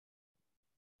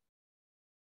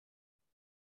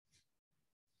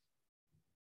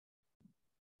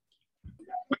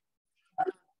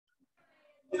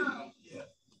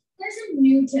There's a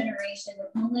new generation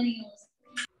of millennials.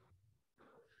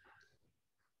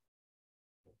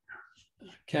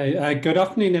 Okay, good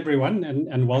afternoon, everyone,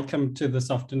 and welcome to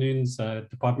this afternoon's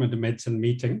Department of Medicine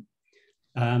meeting.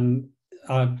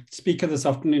 Our speaker this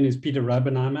afternoon is Peter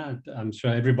Raubenheimer. I'm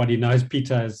sure everybody knows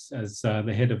Peter as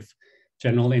the head of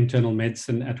General Internal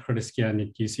Medicine at Groote and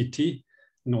at UCT,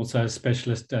 and also a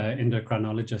specialist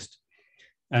endocrinologist.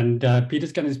 And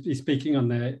Peter's going to be speaking on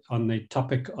the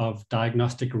topic of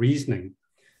diagnostic reasoning.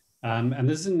 And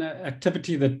this is an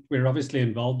activity that we're obviously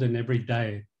involved in every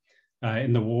day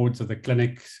in the wards of the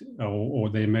clinic or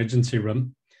the emergency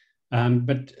room.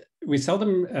 But we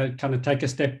seldom kind of take a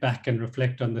step back and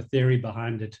reflect on the theory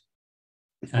behind it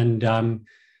and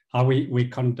how we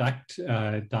conduct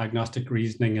diagnostic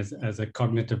reasoning as a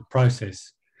cognitive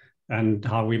process and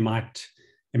how we might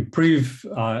improve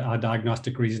our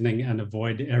diagnostic reasoning and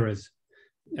avoid errors.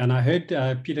 And I heard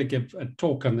Peter give a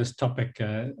talk on this topic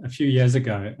a few years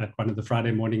ago at one of the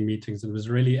Friday morning meetings. It was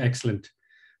a really excellent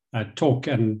talk,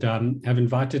 and have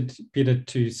invited Peter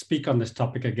to speak on this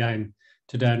topic again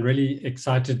today. I'm really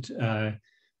excited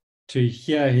to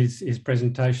hear his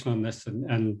presentation on this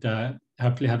and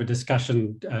hopefully have a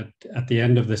discussion at the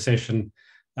end of the session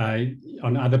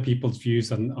on other people's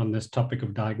views on this topic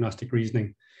of diagnostic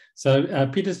reasoning. So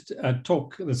Peter's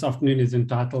talk this afternoon is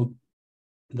entitled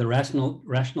The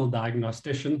Rational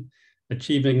Diagnostician,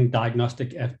 Achieving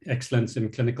Diagnostic Excellence in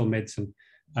Clinical Medicine.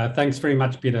 Thanks very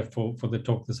much, Peter, for the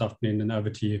talk this afternoon, and over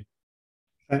to you.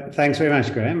 Thanks very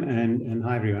much, Graham, and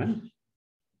hi, everyone.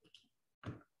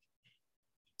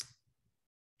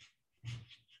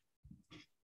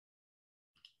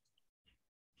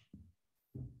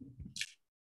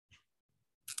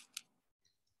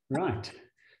 Right.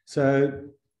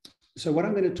 So what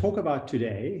I'm going to talk about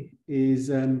today is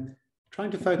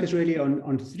trying to focus really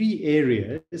on three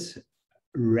areas: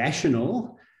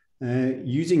 rational,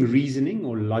 using reasoning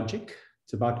or logic.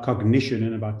 It's about cognition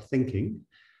and about thinking.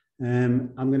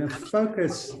 I'm going to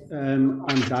focus on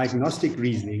diagnostic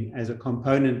reasoning as a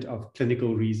component of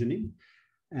clinical reasoning.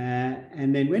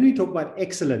 And then when we talk about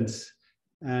excellence,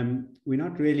 we're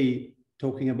not really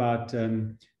talking about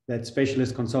that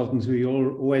specialist consultant who you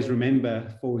all always remember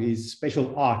for his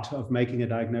special art of making a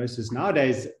diagnosis.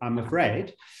 Nowadays, I'm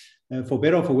afraid, for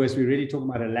better or for worse, we're really talking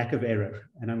about a lack of error,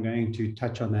 and I'm going to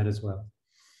touch on that as well.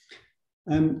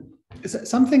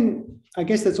 Something, I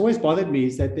guess, that's always bothered me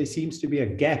is that there seems to be a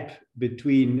gap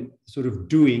between sort of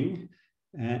doing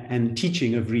and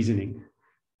teaching of reasoning.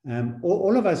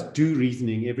 All of us do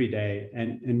reasoning every day,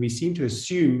 and we seem to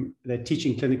assume that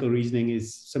teaching clinical reasoning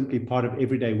is simply part of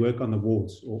everyday work on the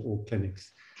wards or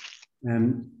clinics.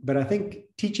 But I think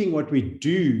teaching what we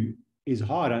do is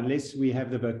hard unless we have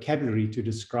the vocabulary to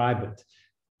describe it.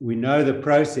 We know the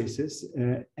processes,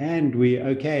 and we're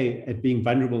okay at being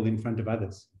vulnerable in front of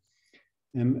others.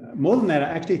 More than that,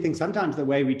 I actually think sometimes the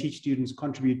way we teach students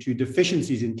contribute to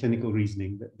deficiencies in clinical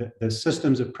reasoning. The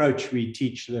systems approach we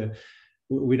teach,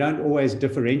 we don't always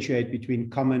differentiate between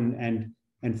common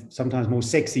and sometimes more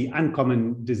sexy,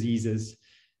 uncommon diseases.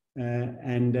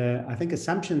 I think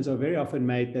assumptions are very often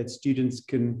made that students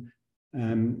can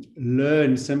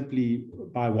learn simply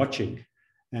by watching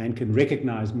and can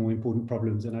recognize more important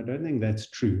problems. And I don't think that's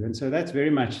true. And so that's very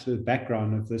much the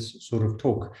background of this sort of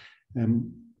talk.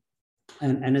 And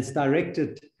it's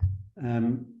directed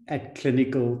at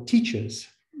clinical teachers.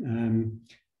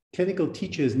 Clinical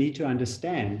teachers need to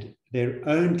understand their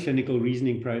own clinical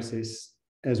reasoning process,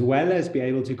 as well as be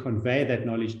able to convey that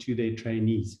knowledge to their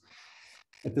trainees.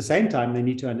 At the same time, they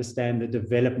need to understand the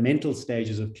developmental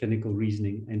stages of clinical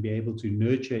reasoning and be able to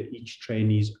nurture each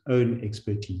trainee's own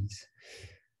expertise.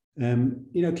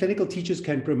 Clinical teachers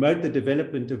can promote the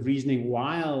development of reasoning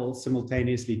while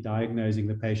simultaneously diagnosing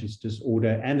the patient's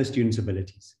disorder and the student's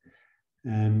abilities.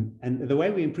 And the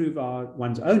way we improve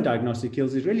one's own diagnostic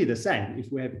skills is really the same.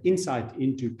 If we have insight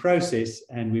into process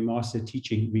and we master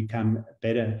teaching, we become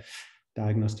better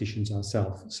diagnosticians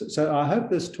ourselves. So I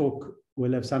hope this talk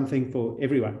will have something for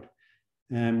everyone.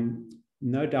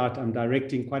 No doubt I'm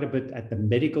directing quite a bit at the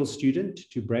medical student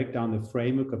to break down the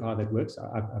framework of how that works.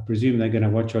 I presume they're going to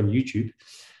watch on YouTube.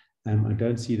 I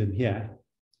don't see them here.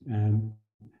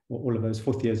 All of those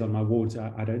fourth years on my wards,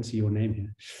 I don't see your name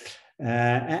here.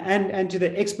 And to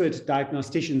the expert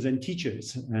diagnosticians and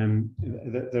teachers,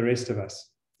 the rest of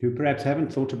us, who perhaps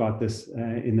haven't thought about this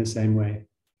in the same way.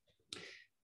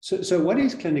 So what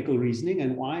is clinical reasoning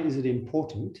and why is it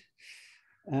important?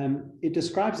 It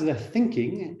describes the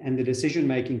thinking and the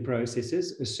decision-making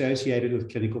processes associated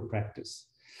with clinical practice.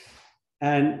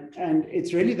 And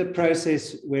it's really the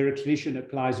process where a clinician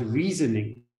applies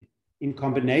reasoning in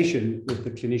combination with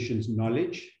the clinician's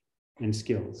knowledge and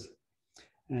skills.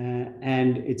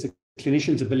 And it's a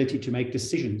clinician's ability to make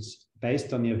decisions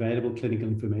based on the available clinical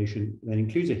information that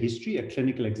includes a history, a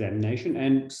clinical examination,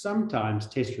 and sometimes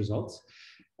test results.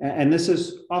 And this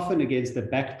is often against the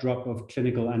backdrop of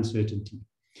clinical uncertainty.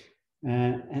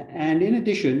 And in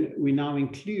addition, we now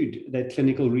include that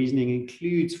clinical reasoning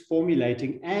includes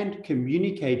formulating and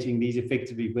communicating these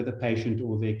effectively with a patient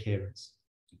or their carers,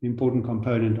 an important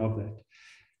component of that.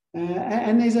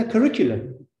 And there's a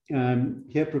curriculum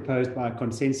here proposed by a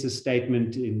consensus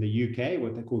statement in the UK,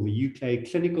 what they call the UK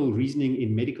Clinical Reasoning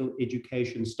in Medical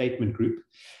Education Statement Group,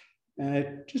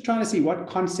 just trying to see what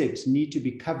concepts need to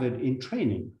be covered in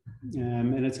training.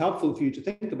 And it's helpful for you to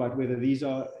think about whether these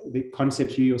are the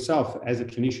concepts you yourself as a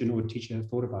clinician or teacher have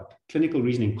thought about. Clinical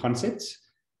reasoning concepts,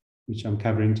 which I'm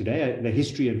covering today, the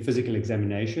history and physical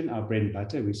examination, our bread and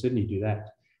butter, we certainly do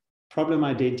that. Problem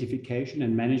identification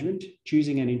and management,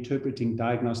 choosing and interpreting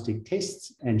diagnostic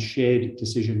tests, and shared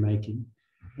decision-making,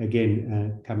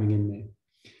 again, coming in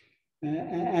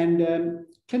there.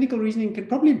 Clinical reasoning can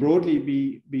probably broadly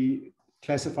be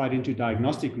classified into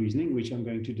diagnostic reasoning, which I'm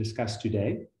going to discuss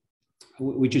today,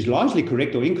 which is largely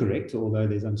correct or incorrect, although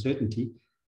there's uncertainty.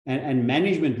 And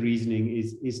management reasoning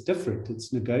is different.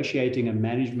 It's negotiating a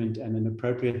management and an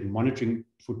appropriate monitoring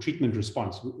for treatment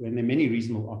response, when there are many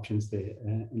reasonable options there.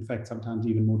 In fact, sometimes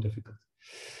even more difficult.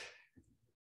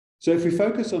 So if we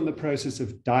focus on the process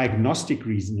of diagnostic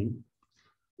reasoning,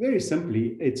 very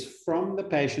simply, it's from the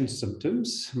patient's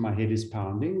symptoms, my head is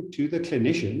pounding, to the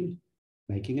clinician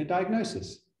making a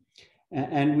diagnosis.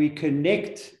 And we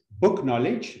connect book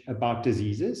knowledge about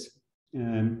diseases,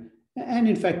 and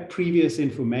in fact, previous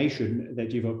information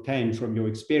that you've obtained from your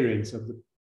experience of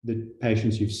the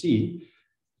patients you've seen,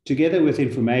 together with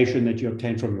information that you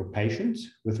obtain from your patients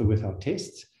with or without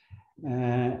tests.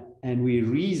 And we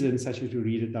reason such as we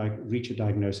reach a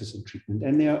diagnosis and treatment.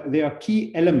 And there are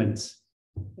key elements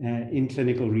in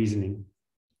clinical reasoning.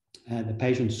 The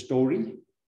patient's story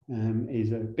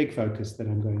is a big focus that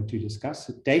I'm going to discuss.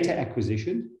 Data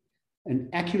acquisition, an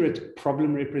accurate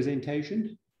problem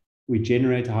representation. We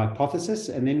generate a hypothesis,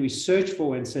 and then we search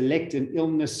for and select an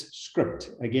illness script.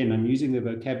 Again, I'm using the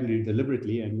vocabulary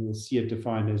deliberately, and we'll see it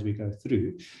defined as we go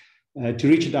through, to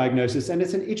reach a diagnosis. And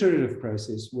it's an iterative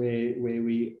process where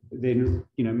we then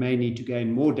may need to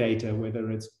gain more data, whether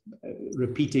it's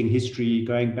repeating history,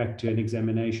 going back to an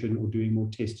examination, or doing more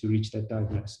tests to reach that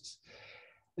diagnosis.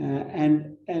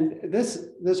 And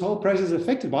this whole process is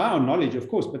affected by our knowledge, of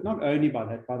course, but not only by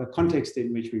that, by the context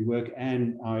in which we work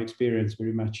and our experience,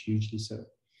 very much hugely so.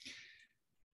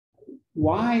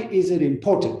 Why is it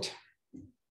important?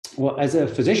 Well, as a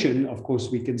physician, of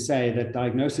course, we can say that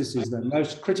diagnosis is the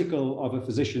most critical of a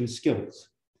physician's skills.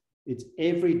 It's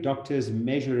every doctor's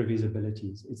measure of his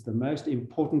abilities. It's the most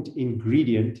important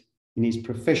ingredient in his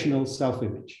professional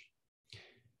self-image.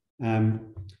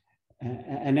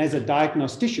 And as a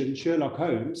diagnostician, Sherlock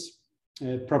Holmes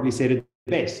probably said it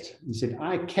best. He said,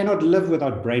 "I cannot live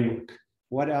without brain work.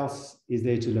 What else is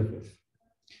there to live with?"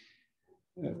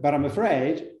 But I'm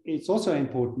afraid it's also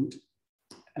important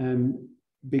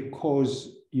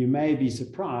because you may be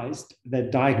surprised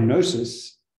that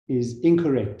diagnosis is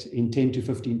incorrect in 10 to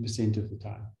 15% of the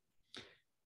time.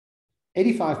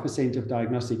 85% of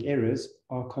diagnostic errors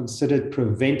are considered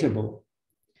preventable,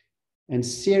 and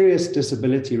serious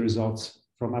disability results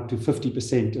from up to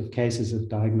 50% of cases of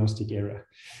diagnostic error.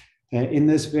 In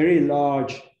this very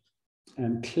large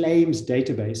claims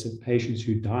database of patients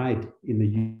who died in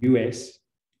the US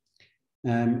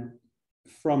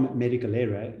from medical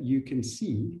error, you can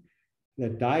see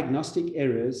that diagnostic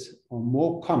errors are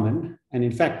more common, and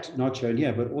in fact, not shown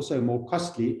here, but also more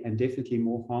costly and definitely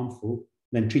more harmful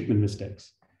than treatment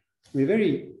mistakes. We're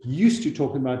very used to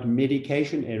talking about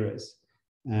medication errors.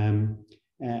 And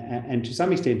to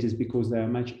some extent is because they are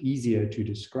much easier to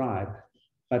describe,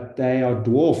 but they are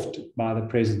dwarfed by the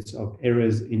presence of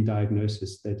errors in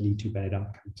diagnosis that lead to bad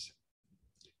outcomes.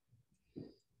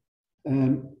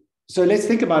 So let's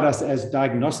think about us as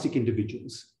diagnostic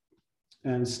individuals.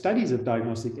 And studies of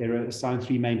diagnostic error assign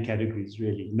three main categories,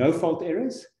 really: no-fault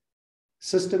errors,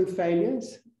 system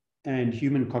failures, and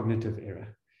human cognitive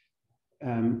error.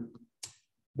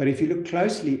 But if you look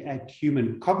closely at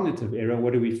human cognitive error,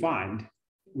 what do we find?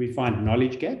 We find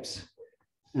knowledge gaps,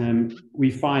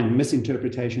 we find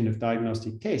misinterpretation of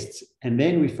diagnostic tests, and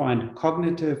then we find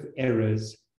cognitive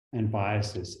errors and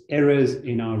biases, errors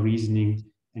in our reasoning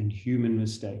and human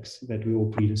mistakes that we're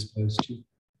all predisposed to.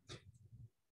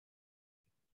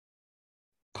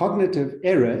 Cognitive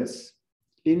errors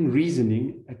in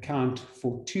reasoning account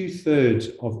for 2/3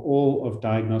 of all of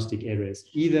diagnostic errors,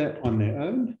 either on their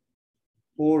own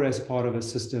or as part of a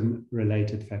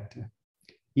system-related factor.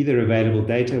 Either available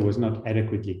data was not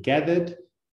adequately gathered,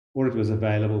 or it was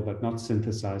available but not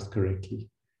synthesized correctly.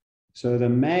 So the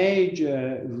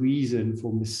major reason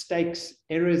for mistakes,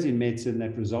 errors in medicine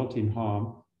that result in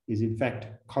harm is in fact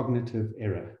cognitive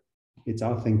error. It's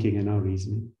our thinking and our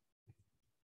reasoning.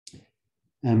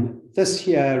 This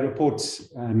here reports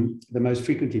the most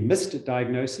frequently missed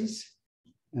diagnoses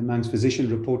amongst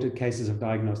physician-reported cases of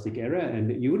diagnostic error.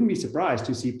 And you wouldn't be surprised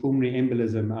to see pulmonary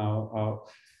embolism, our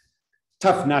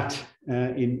tough nut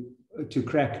to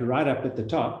crack right up at the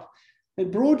top.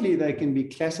 And broadly, they can be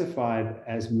classified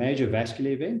as major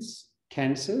vascular events,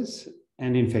 cancers,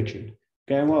 and infection.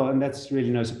 Okay, well, and that's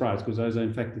really no surprise because those are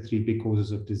in fact the three big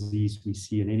causes of disease we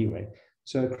see in any way.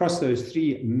 So across those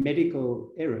three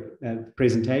medical error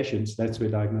presentations, that's where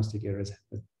diagnostic errors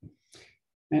happen.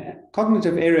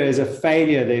 Cognitive error is a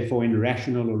failure, therefore, in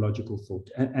rational or logical thought.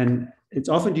 And it's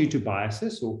often due to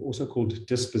biases, or also called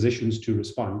dispositions to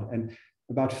respond. And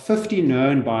about 50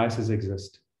 known biases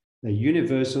exist. They're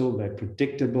universal, they're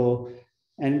predictable,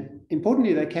 and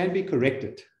importantly, they can be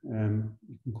corrected. You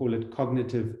can call it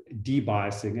cognitive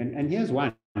debiasing. And here's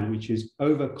one, which is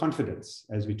overconfidence,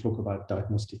 as we talk about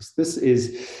diagnostics. This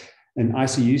is an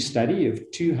ICU study of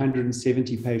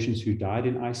 270 patients who died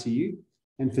in ICU,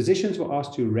 and physicians were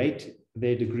asked to rate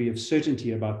their degree of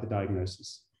certainty about the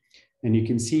diagnosis. And you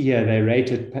can see here they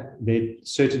rated their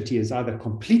certainty as either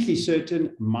completely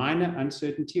certain, minor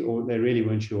uncertainty, or they really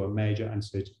weren't sure, major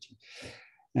uncertainty.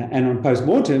 And on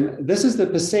post-mortem, this is the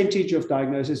percentage of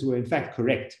diagnoses who were in fact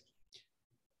correct.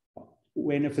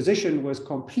 When a physician was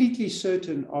completely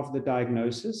certain of the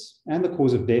diagnosis and the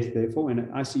cause of death, therefore, in an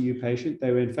ICU patient,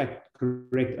 they were in fact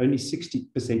correct only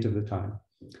 60% of the time.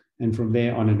 And from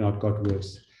there on, it not got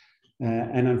worse.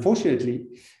 And unfortunately,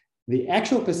 the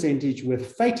actual percentage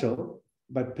with fatal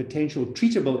but potential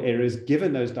treatable errors,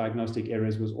 given those diagnostic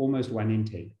errors, was almost 1 in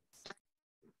 10.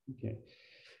 Okay.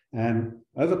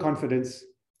 Overconfidence,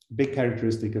 big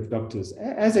characteristic of doctors,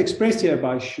 as expressed here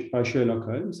by Sherlock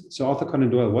Holmes. So Arthur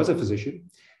Conan Doyle was a physician,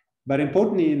 but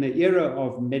importantly, in the era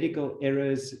of medical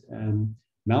errors,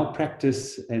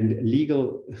 malpractice, and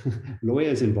legal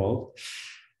lawyers involved,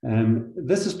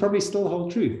 this is probably still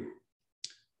hold true.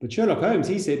 But Sherlock Holmes,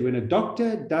 he said, when a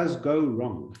doctor does go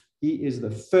wrong, he is the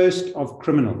first of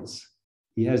criminals.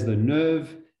 He has the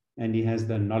nerve and he has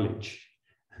the knowledge.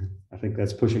 I think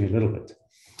that's pushing a little bit.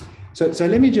 So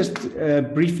let me just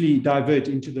briefly divert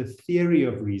into the theory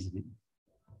of reasoning.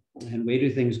 And where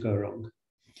do things go wrong?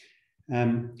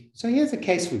 So here's a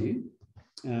case for you.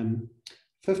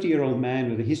 50-year-old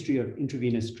man with a history of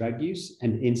intravenous drug use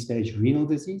and end-stage renal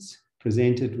disease,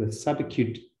 presented with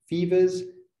subacute fevers,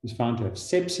 was found to have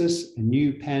sepsis, a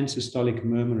new pansystolic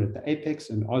murmur at the apex,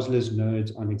 and Osler's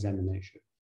nodes on examination.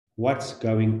 What's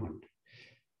going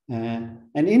on?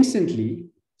 And instantly,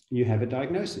 you have a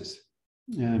diagnosis.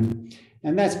 And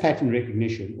that's pattern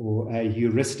recognition, or a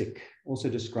heuristic, also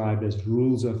described as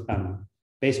rules of thumb,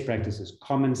 best practices,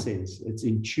 common sense. It's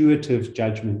intuitive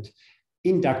judgment,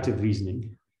 inductive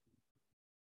reasoning.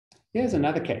 Here's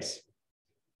another case.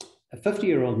 A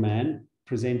 50-year-old man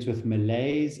presents with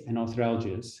malaise and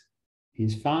arthralgias.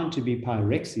 He's found to be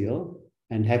pyrexial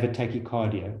and have a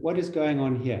tachycardia. What is going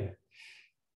on here?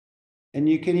 And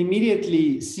you can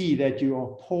immediately see that you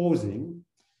are pausing,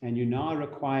 and you now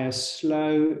require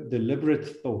slow,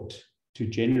 deliberate thought to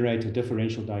generate a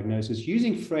differential diagnosis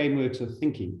using frameworks of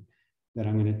thinking that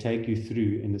I'm going to take you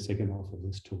through in the second half of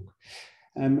this talk.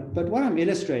 But what I'm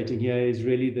illustrating here is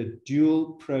really the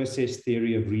dual process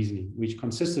theory of reasoning, which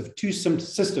consists of two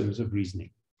systems of reasoning.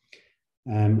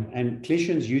 And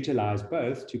clinicians utilize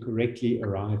both to correctly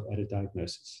arrive at a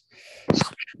diagnosis.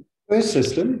 First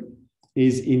system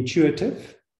is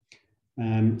intuitive,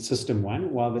 system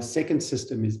one, while the second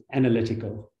system is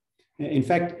analytical. In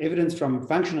fact, evidence from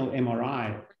functional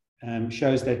MRI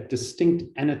shows that distinct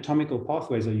anatomical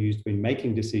pathways are used when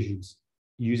making decisions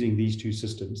using these two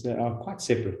systems. They are quite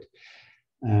separate.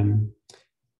 And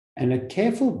a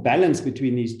careful balance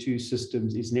between these two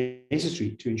systems is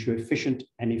necessary to ensure efficient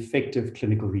and effective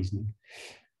clinical reasoning.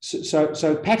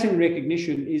 So pattern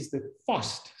recognition is the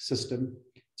FAST system.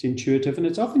 It's intuitive, and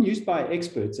it's often used by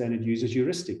experts, and it uses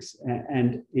heuristics,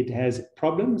 and it has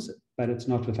problems, but it's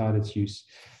not without its use.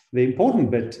 The important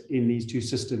bit in these two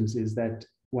systems is that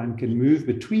one can move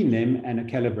between them, and a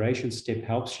calibration step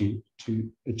helps you to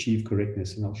achieve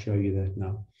correctness, and I'll show you that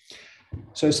now.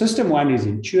 So system one is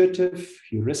intuitive,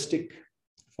 heuristic,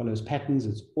 follows patterns,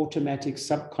 it's automatic,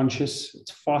 subconscious,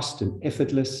 it's fast and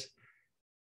effortless.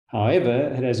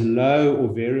 However, it has low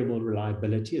or variable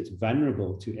reliability, it's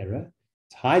vulnerable to error,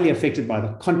 it's highly affected by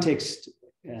the context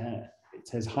It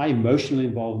has high emotional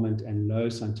involvement and low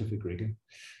scientific rigor.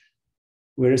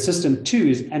 Whereas system 2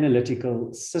 is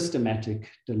analytical, systematic,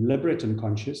 deliberate and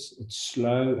conscious. It's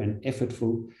slow and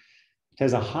effortful. It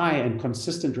has a high and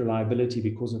consistent reliability.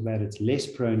 Because of that, it's less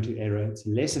prone to error. It's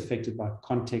less affected by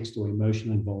context or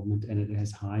emotional involvement, and it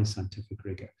has high scientific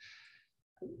rigor.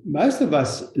 Most of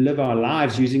us live our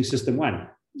lives using system 1.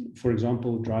 For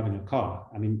example, driving a car.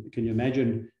 I mean, can you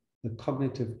imagine the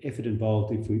cognitive effort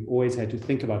involved if we always had to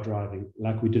think about driving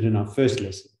like we did in our first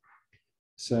lesson?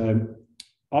 So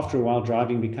after a while,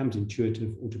 driving becomes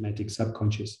intuitive, automatic,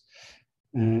 subconscious.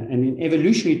 And in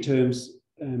evolutionary terms,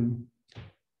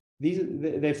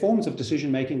 they're forms of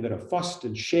decision-making that are fast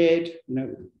and shared,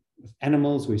 with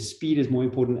animals where speed is more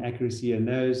important than accuracy, and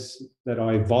those that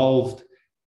are evolved,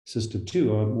 system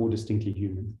 2, are more distinctly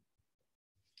human.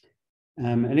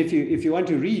 And if you want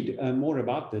to read more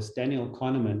about this, Daniel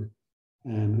Kahneman,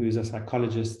 who is a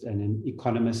psychologist and an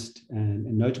economist and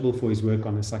notable for his work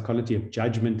on the psychology of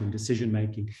judgment and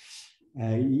decision-making,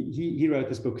 he wrote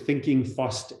this book, Thinking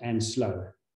Fast and Slow.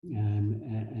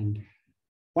 And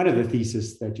one of the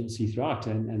theses that you'll see throughout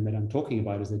and that I'm talking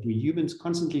about is that we humans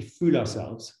constantly fool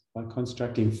ourselves by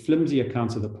constructing flimsy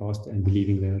accounts of the past and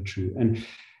believing they are true.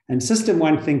 And system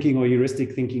 1 thinking or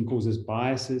heuristic thinking causes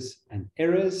biases and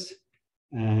errors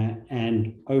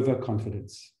and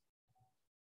overconfidence.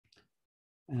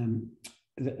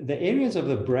 The areas of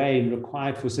the brain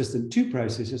required for system 2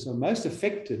 processes are most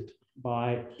affected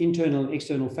by internal and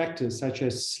external factors such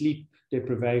as sleep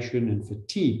deprivation and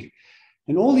fatigue.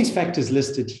 And all these factors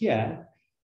listed here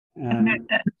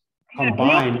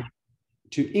combine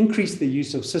to increase the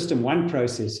use of system 1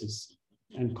 processes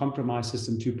and compromise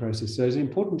system 2 processes. So it's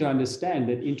important to understand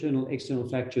that internal external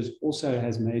factors also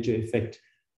has major effect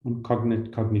on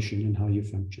cognition and how you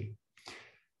function.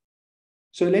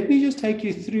 So let me just take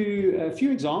you through a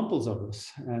few examples of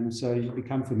this, so you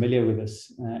become familiar with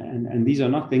this. And these are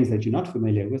not things that you're not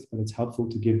familiar with, but it's helpful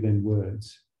to give them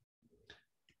words.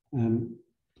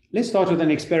 Let's start with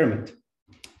an experiment.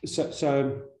 So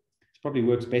it probably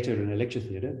works better in a lecture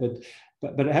theatre,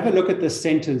 but have a look at this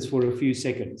sentence for a few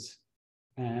seconds.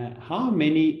 How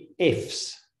many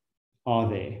F's are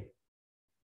there?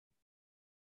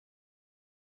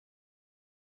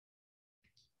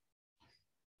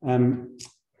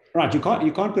 Right, you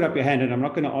can't put up your hand, and I'm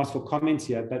not going to ask for comments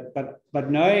here.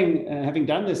 But knowing, having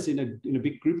done this in a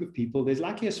big group of people, there's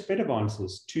likely a spread of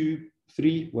answers: 2,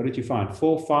 3. What did you find?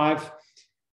 4, 5.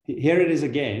 Here it is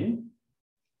again,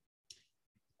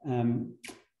 and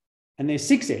there's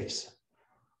 6 F's.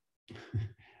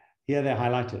 Here they're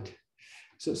highlighted.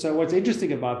 So what's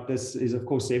interesting about this is, of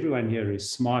course, everyone here is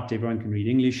smart. Everyone can read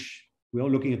English. We're all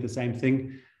looking at the same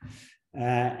thing.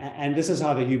 And this is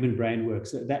how the human brain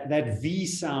works. That V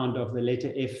sound of the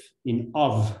letter F in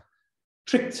of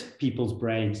tricked people's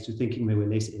brains to thinking there were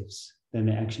less F's than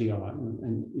they actually are.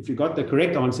 And if you got the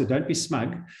correct answer, don't be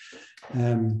smug.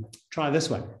 Try this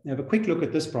one. Have a quick look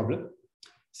at this problem.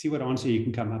 See what answer you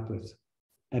can come up with.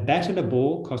 A bat and a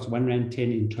ball cost R1.10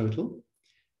 in total.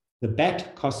 The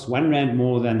bat costs R1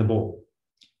 more than the ball.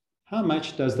 How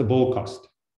much does the ball cost?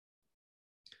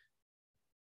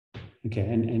 Okay,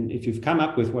 and if you've come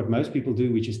up with what most people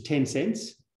do, which is 10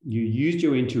 cents, you used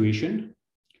your intuition,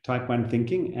 type 1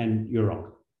 thinking, and you're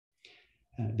wrong.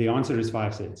 The answer is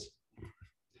 5 cents.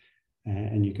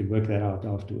 And you can work that out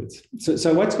afterwards.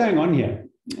 So what's going on here?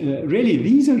 Really,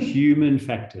 these are human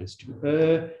factors. To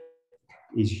err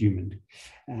is human.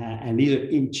 And these are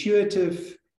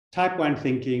intuitive, type 1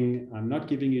 thinking. I'm not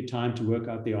giving you time to work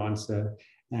out the answer.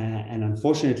 And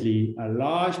unfortunately, a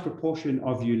large proportion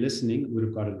of you listening would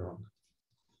have got it wrong.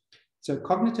 So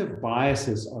cognitive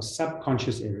biases are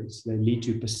subconscious errors. They lead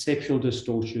to perceptual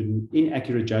distortion,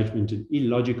 inaccurate judgment, and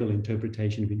illogical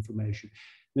interpretation of information.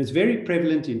 And it's very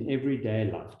prevalent in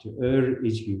everyday life. To err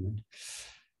is human.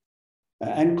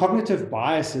 And cognitive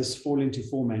biases fall into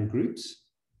 4 main groups.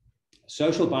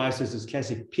 Social biases is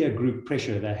classic peer group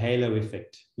pressure, the halo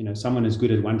effect. Someone is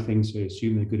good at one thing, so you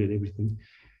assume they're good at everything.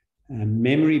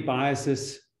 Memory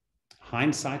biases,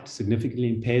 hindsight significantly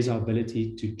impairs our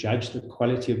ability to judge the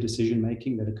quality of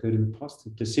decision-making that occurred in the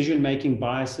past. Decision-making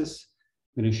biases,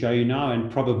 I'm going to show you now, and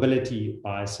probability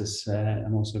biases,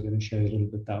 I'm also going to show you a little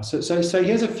bit now. So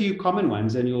here's a few common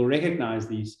ones, and you'll recognize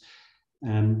these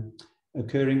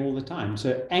occurring all the time.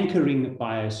 So anchoring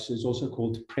bias is also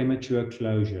called premature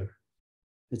closure.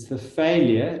 It's the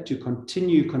failure to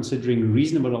continue considering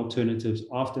reasonable alternatives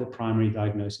after a primary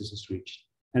diagnosis is reached.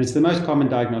 And it's the most common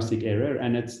diagnostic error,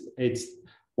 and it's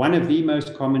one of the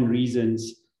most common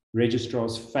reasons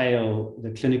registrars fail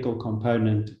the clinical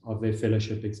component of their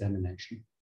fellowship examination.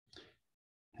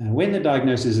 When the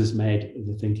diagnosis is made,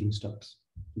 the thinking stops.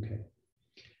 Okay.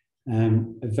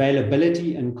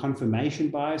 Availability and confirmation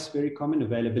bias, very common.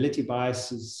 Availability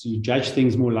bias is you judge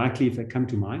things more likely if they come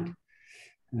to mind.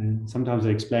 Sometimes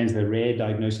it explains the rare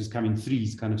diagnosis come in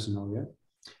threes kind of scenario.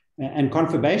 And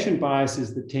confirmation bias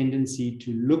is the tendency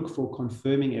to look for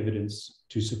confirming evidence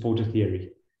to support a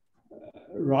theory,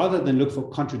 rather than look for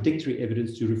contradictory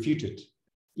evidence to refute it,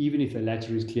 even if the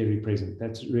latter is clearly present.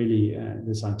 That's really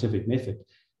the scientific method.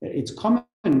 It's common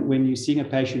when you're seeing a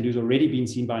patient who's already been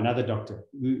seen by another doctor,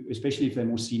 especially if they're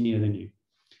more senior than you.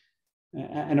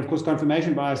 And of course,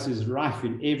 confirmation bias is rife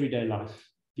in everyday life.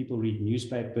 People read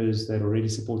newspapers that already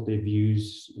support their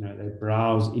views. You know, they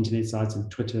browse internet sites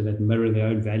and Twitter that mirror their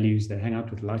own values. They hang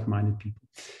out with like-minded people.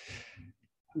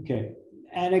 Okay,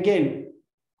 and again,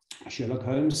 Sherlock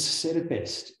Holmes said it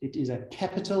best. It is a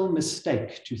capital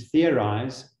mistake to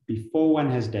theorize before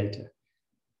one has data.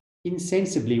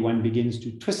 Insensibly, one begins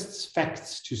to twist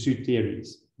facts to suit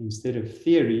theories instead of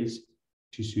theories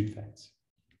to suit facts.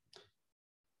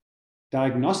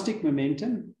 Diagnostic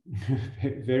momentum,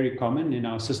 very common in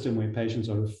our system where patients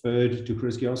are referred to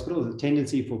Kruski Hospital, the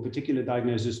tendency for particular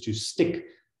diagnosis to stick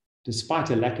despite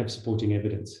a lack of supporting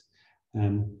evidence.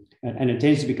 And it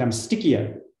tends to become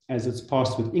stickier as it's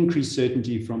passed with increased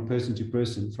certainty from person to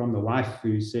person, from the wife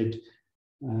who said,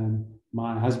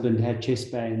 my husband had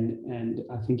chest pain and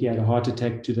I think he had a heart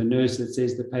attack, to the nurse that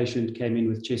says the patient came in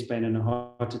with chest pain and a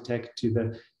heart attack, to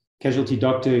the casualty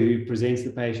doctor who presents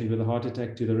the patient with a heart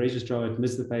attack, to the registrar who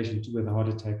admits the patient with a heart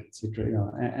attack, etc.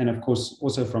 Yeah. And of course,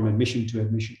 also from admission to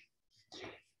admission.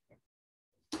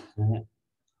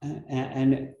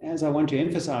 And as I want to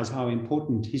emphasize how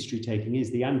important history taking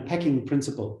is, the unpacking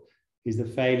principle is the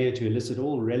failure to elicit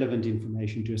all relevant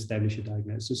information to establish a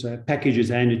diagnosis. So a package is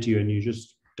handed to you and you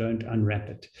just don't unwrap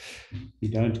it. You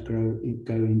don't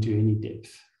go into any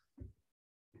depth.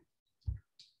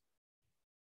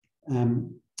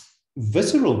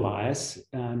 Visceral bias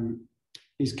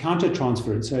is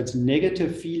countertransference. So it's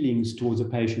negative feelings towards a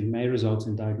patient may result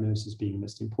in diagnosis being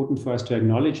missed. Important for us to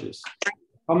acknowledge this.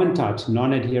 Common types: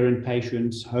 non-adherent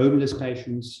patients, homeless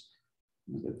patients,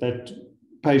 that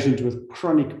patient with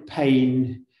chronic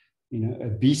pain,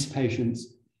 obese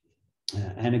patients.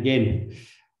 And again,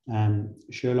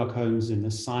 Sherlock Holmes in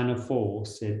The Sign of Fall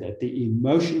said that the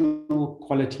emotional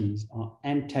qualities are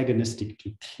antagonistic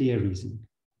to clear reasoning.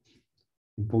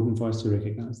 Important for us to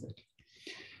recognize that.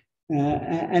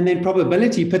 And then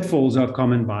probability pitfalls are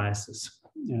common biases.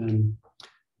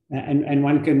 And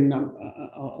one can,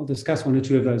 I'll discuss one or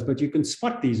two of those, but you can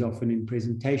spot these often in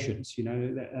presentations.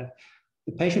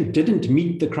 The patient didn't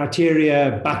meet the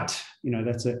criteria, but,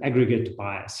 that's an aggregate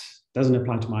bias. Doesn't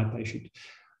apply to my patient.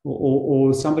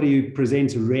 Or somebody who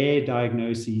presents rare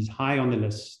diagnoses high on the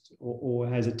list, or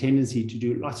has a tendency to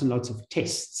do lots and lots of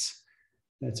tests.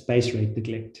 That's base rate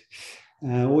neglect.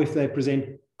 Or if they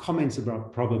present comments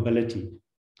about probability,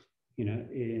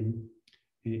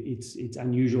 it's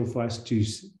unusual for us to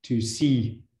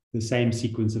see the same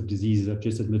sequence of diseases. I've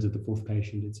just admitted the fourth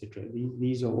patient, etc.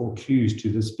 These are all clues to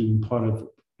this being part of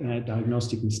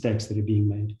diagnostic mistakes that are being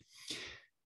made.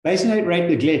 Base rate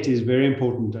neglect is very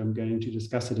important. I'm going to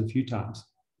discuss it a few times.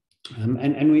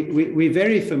 And we're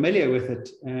very familiar with it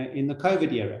in the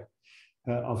COVID era,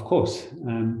 of course.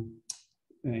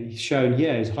 Shown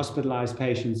here is hospitalized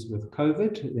patients with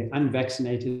COVID, the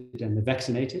unvaccinated and the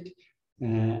vaccinated.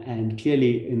 And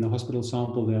clearly in the hospital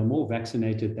sample, there are more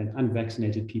vaccinated than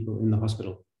unvaccinated people in the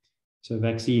hospital. So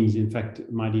vaccines, in fact,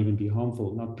 might even be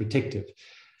harmful, not protective.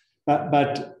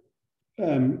 But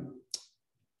the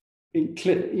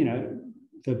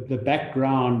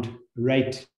background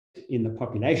rate in the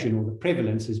population, or the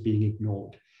prevalence, is being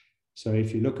ignored. So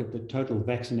if you look at the total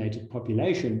vaccinated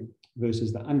population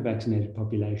versus the unvaccinated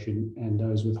population and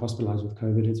those with hospitalized with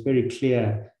COVID, it's very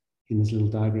clear in this little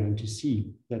diagram to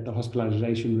see that the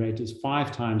hospitalization rate is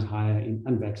 5 times higher in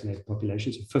unvaccinated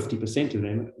populations, 50% of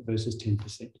them versus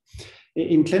 10%.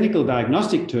 In clinical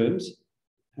diagnostic terms,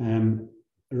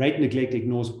 rate neglect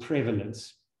ignores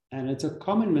prevalence. And it's a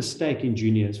common mistake in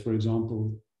juniors, for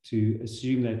example, to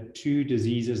assume that 2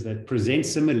 diseases that present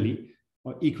similarly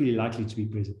are equally likely to be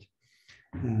present.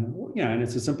 And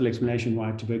it's a simple explanation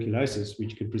why tuberculosis,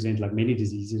 which could present like many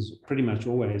diseases, pretty much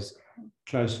always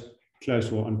close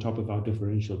or on top of our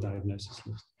differential diagnosis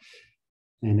list.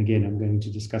 And again, I'm going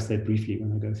to discuss that briefly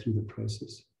when I go through the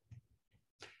process.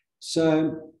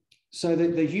 So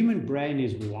the human brain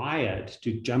is wired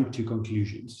to jump to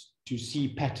conclusions, to see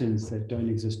patterns that don't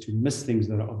exist, to miss things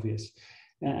that are obvious.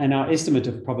 And our estimate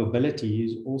of probability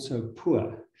is also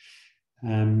poor.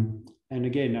 And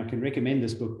again, I can recommend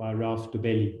this book by Ralph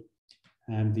Dobelli.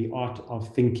 the art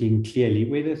of thinking clearly,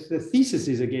 where the thesis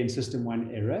is, again, system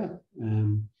one error.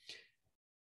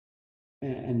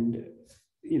 And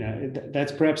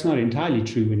that's perhaps not entirely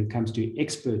true when it comes to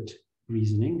expert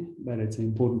reasoning, but it's an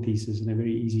important thesis and a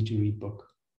very easy to read book.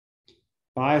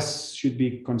 Bias should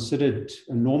be considered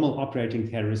a normal operating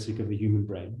characteristic of the human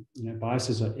brain.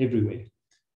 Biases are everywhere,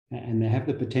 and they have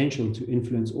the potential to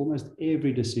influence almost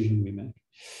every decision we make.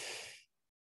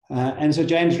 And so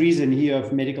James Reason here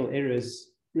of Medical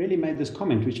Errors really made this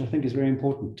comment, which I think is very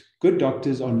important. Good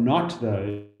doctors are not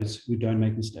those who don't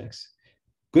make mistakes.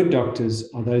 Good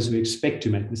doctors are those who expect to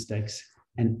make mistakes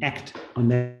and act on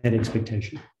that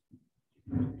expectation.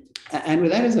 And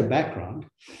with that as a background,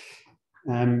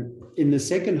 in the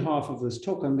second half of this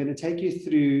talk, I'm going to take you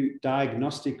through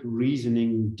diagnostic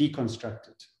reasoning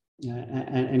deconstructed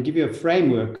and give you a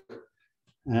framework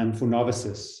for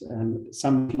novices.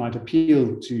 Some might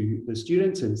appeal to the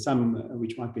students and some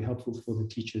which might be helpful for the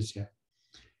teachers here.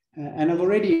 And I've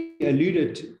already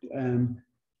alluded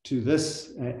to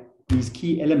these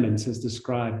key elements as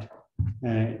described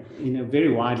in a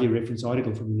very widely referenced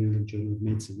article from the New England Journal of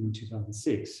Medicine in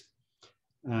 2006.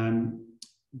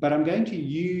 But I'm going to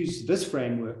use this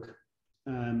framework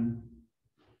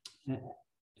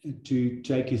to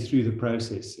take you through the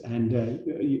process. And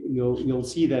you'll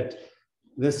see that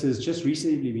this has just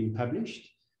recently been published.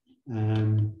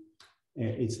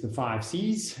 It's the 5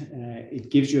 C's. It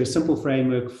gives you a simple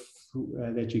framework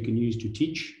that you can use to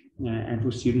teach and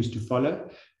for students to follow.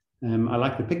 I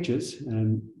like the pictures,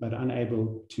 but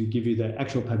unable to give you the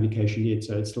actual publication yet.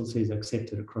 So it still says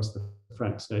accepted across the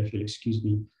front. So if you'll excuse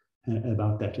me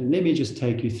about that. And let me just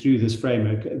take you through this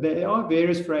framework. There are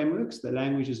various frameworks. The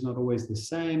language is not always the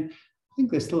same. I think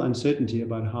there's still uncertainty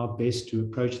about how best to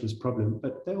approach this problem,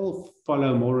 but they all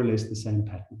follow more or less the same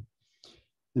pattern.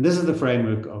 And this is the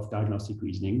framework of diagnostic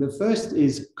reasoning. The first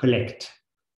is collect.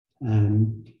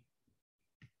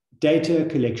 Data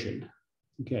collection.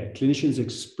 Okay, clinicians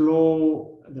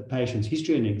explore the patient's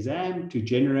history and exam to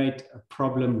generate a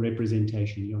problem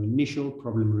representation, your initial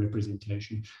problem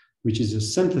representation, which is a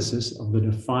synthesis of the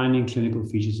defining clinical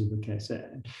features of the case.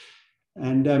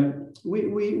 And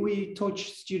we taught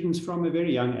students from a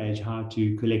very young age how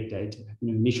to collect data,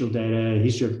 initial data,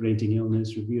 history of presenting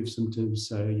illness, review of symptoms,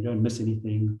 so you don't miss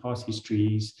anything, past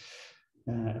histories,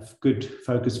 good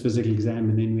focused physical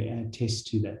exam, and then we add tests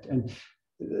to that. And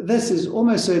this is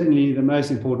almost certainly the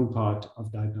most important part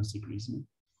of diagnostic reasoning.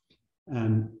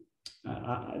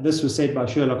 This was said by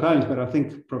Sherlock Holmes, but I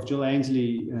think Prof. Jill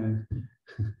Ainsley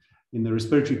in the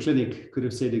respiratory clinic could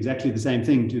have said exactly the same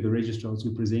thing to the registrars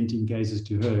who presenting cases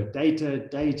to her. Data,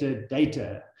 data,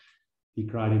 data, he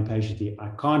cried impatiently. I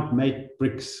can't make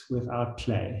bricks without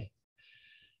clay.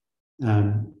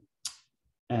 And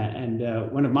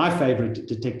one of my favorite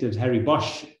detectives, Harry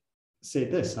Bosch,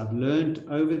 said this: I've learned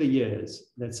over the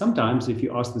years that sometimes if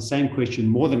you ask the same question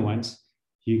more than once,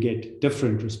 you get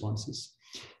different responses.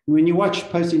 When you watch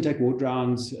post-intake ward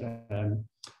rounds,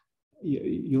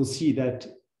 you'll see that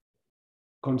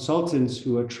consultants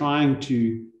who are trying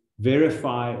to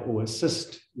verify or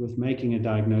assist with making a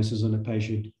diagnosis on a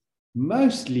patient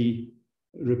mostly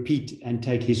repeat and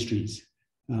take histories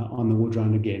on the ward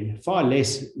round again. Far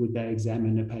less would they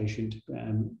examine a patient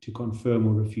to confirm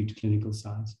or refute clinical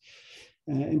signs.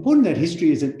 Important that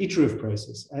history is an iterative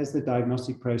process. As the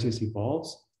diagnostic process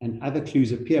evolves and other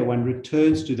clues appear, one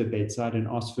returns to the bedside and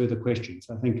asks further questions.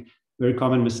 I think a very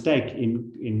common mistake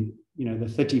in the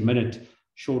 30-minute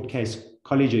short case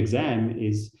college exam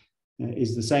is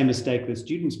the same mistake that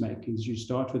students make. Is you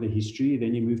start with a history,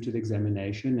 then you move to the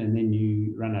examination, and then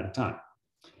you run out of time.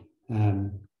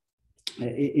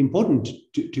 Important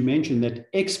to mention that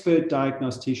expert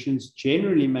diagnosticians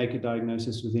generally make a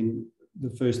diagnosis within the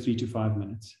first 3 to 5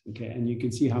 minutes. Okay, and you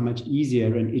can see how much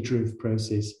easier an iterative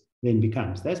process then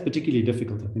becomes. That's particularly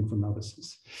difficult, I think, for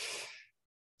novices.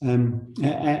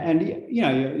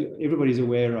 Everybody's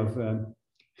aware of the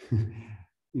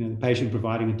patient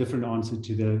providing a different answer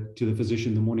to the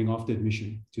physician the morning after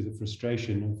admission, to the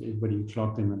frustration of everybody who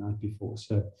clocked them the night before.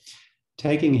 So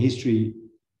taking a history,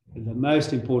 the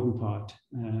most important part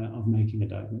of making a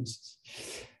diagnosis.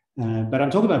 But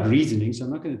I'm talking about reasoning, so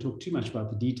I'm not going to talk too much about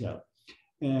the detail.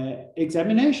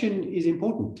 Examination is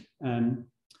important.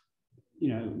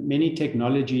 Many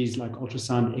technologies like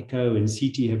ultrasound, echo, and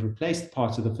CT have replaced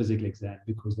parts of the physical exam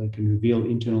because they can reveal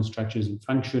internal structures and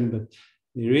function, but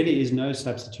there really is no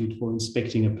substitute for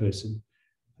inspecting a person.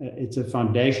 It's a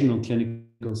foundational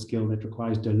clinical skill that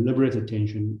requires deliberate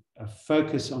attention, a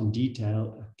focus on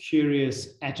detail, a curious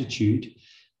attitude,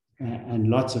 and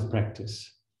lots of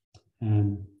practice.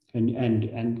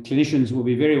 And clinicians will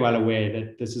be very well aware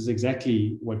that this is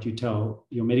exactly what you tell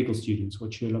your medical students,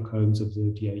 what Sherlock Holmes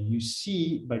observed here. You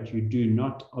see, but you do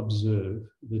not observe.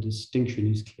 The distinction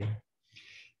is clear.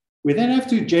 We then have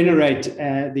to generate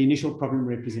the initial problem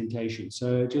representation.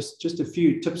 So just a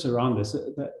few tips around this.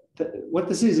 What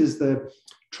this is the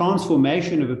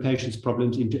transformation of a patient's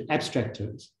problems into abstract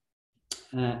terms.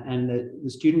 And the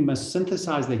student must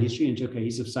synthesize the history into a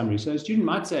cohesive summary. So a student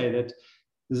might say that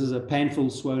this is a painful,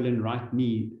 swollen right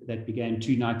knee that began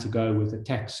 2 nights ago with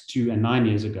attacks 2 and 9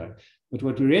 years ago. But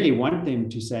what we really want them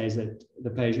to say is that the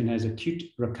patient has acute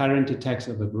recurrent attacks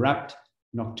of abrupt,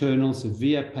 nocturnal,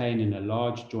 severe pain in a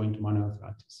large joint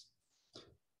monoarthritis.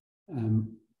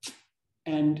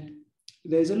 And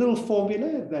there's a little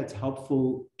formula that's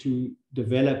helpful to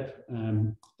develop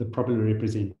the problem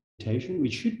representation,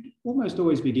 which should almost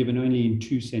always be given only in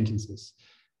 2 sentences.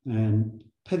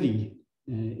 Pithy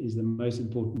is the most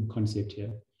important concept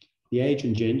here. The age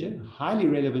and gender, highly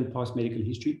relevant past medical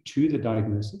history to the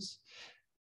diagnosis,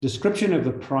 description of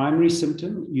the primary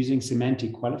symptom using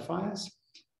semantic qualifiers,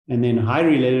 and then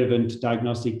highly relevant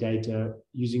diagnostic data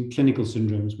using clinical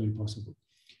syndromes when possible.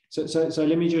 So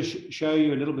let me just show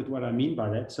you a little bit what I mean by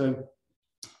that. So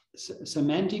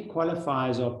semantic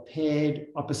qualifiers are paired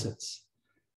opposites: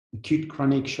 acute,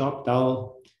 chronic, sharp,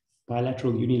 dull,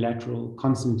 bilateral, unilateral,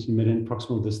 constant, intermittent,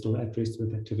 proximal, distal, at rest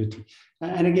with activity.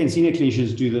 And again, senior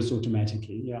clinicians do this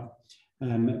automatically, yeah.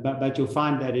 But you'll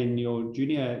find that in your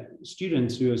junior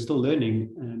students who are still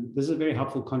learning, this is a very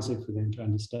helpful concept for them to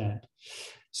understand.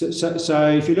 So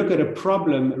if you look at a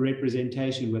problem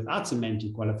representation without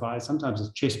semantic qualifiers, sometimes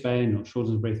it's chest pain or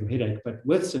shortness of breath or headache, but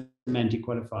with semantic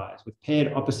qualifiers, with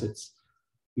paired opposites,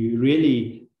 you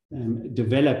really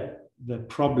develop the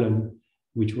problem,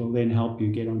 which will then help you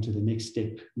get onto the next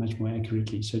step much more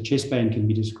accurately. So chest pain can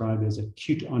be described as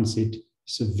acute onset,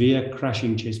 severe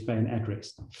crushing chest pain at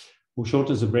rest. Or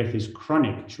shortness of breath is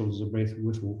chronic shortness of breath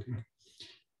with walking.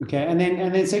 Okay, and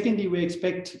then secondly, we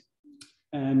expect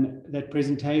that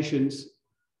presentations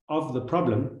of the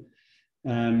problem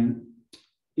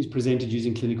is presented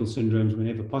using clinical syndromes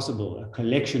whenever possible, a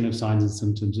collection of signs and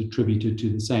symptoms attributed to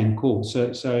the same cause.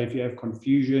 So if you have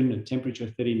confusion, a temperature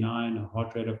of 39, a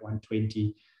heart rate of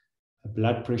 120, a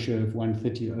blood pressure of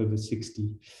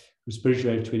 130/60, respiratory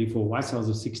rate of 24, white cells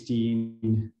of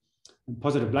 16, and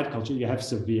positive blood culture, you have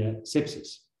severe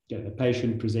sepsis. Yeah, the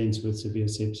patient presents with severe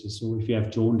sepsis. Or if you have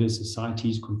jaundice,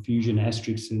 ascites, confusion,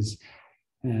 asterixes,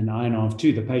 and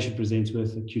INR2, the patient presents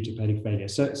with acute hepatic failure.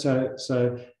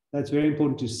 So that's very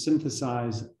important to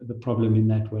synthesize the problem in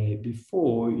that way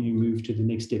before you move to the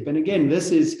next step. And again,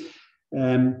 this is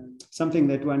something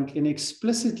that one can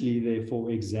explicitly,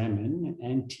 therefore, examine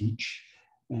and teach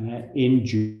in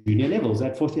junior levels,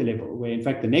 at 4th year level, where in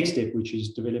fact the next step, which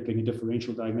is developing a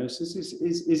differential diagnosis,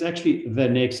 is actually the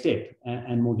next step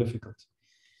and more difficult.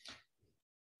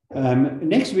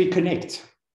 Next, we connect.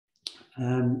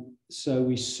 So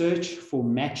we search for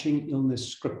matching illness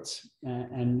scripts,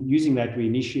 and using that, we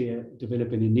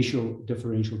develop an initial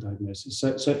differential diagnosis.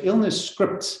 So illness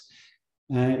scripts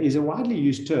is a widely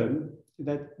used term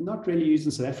that's not really used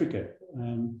in South Africa,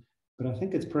 but I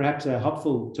think it's perhaps a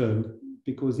helpful term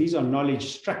because these are knowledge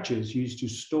structures used to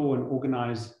store and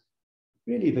organize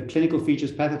really the clinical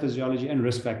features, pathophysiology, and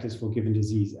risk factors for given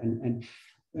disease. And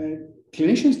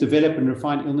clinicians develop and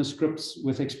refine illness scripts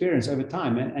with experience over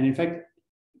time, and in fact,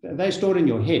 they're stored in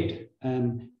your head.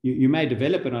 You may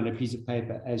develop it on a piece of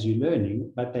paper as you're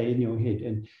learning, but they're in your head.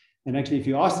 And actually, if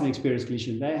you ask an experienced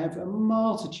clinician, they have a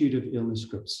multitude of illness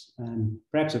scripts,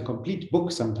 perhaps a complete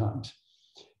book sometimes.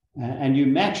 And you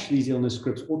match these illness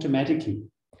scripts automatically,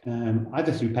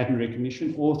 either through pattern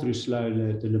recognition or through slow,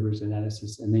 deliberate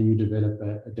analysis, and then you develop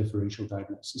a differential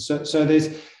diagnosis. So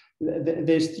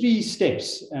there's 3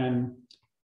 steps.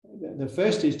 The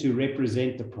first is to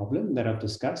represent the problem that I've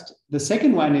discussed. The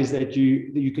second one is that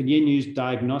you can then use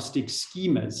diagnostic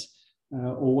schemas,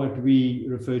 or what we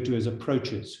refer to as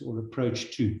approaches or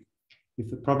approach to. If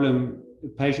the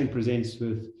patient presents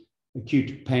with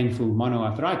acute painful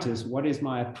monoarthritis, what is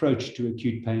my approach to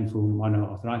acute painful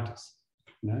monoarthritis?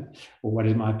 Or what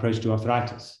is my approach to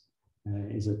arthritis?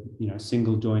 Is it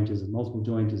single joint? Is it multiple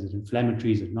joint? Is it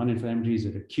inflammatory? Is it non-inflammatory? Is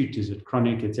it acute? Is it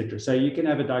chronic, etc.? So you can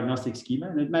have a diagnostic schema,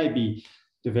 and it may be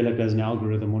developed as an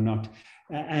algorithm or not.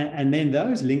 And then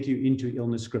those link you into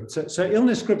illness scripts. So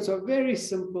illness scripts are very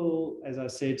simple, as I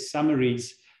said,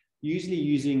 summaries, usually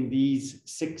using these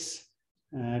 6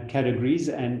 categories,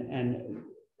 and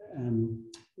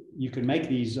you can make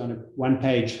these on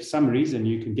 1-page summaries, and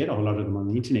you can get a whole lot of them on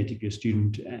the internet if you're a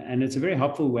student. And it's a very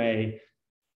helpful way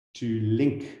to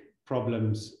link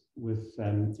problems with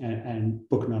and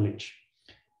book knowledge.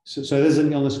 So there's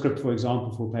an illness script, for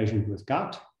example, for a patient with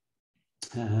gout,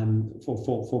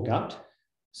 for gout.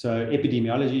 So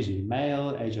epidemiology is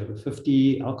male, age over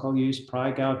 50, alcohol use,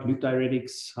 prior gout, loop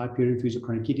diuretics, high purine or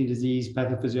chronic kidney disease,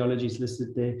 pathophysiology is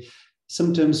listed there,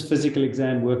 symptoms, physical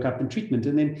exam, workup, and treatment.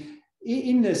 And then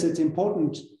in this, it's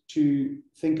important to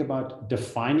think about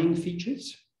defining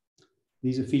features.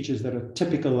 These are features that are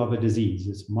typical of a disease.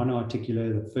 It's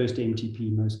monoarticular, the first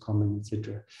MTP, most common,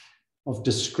 etc. Of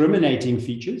discriminating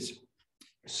features.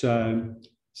 So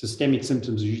systemic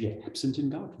symptoms are usually absent in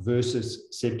gout versus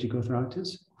septic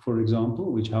arthritis, for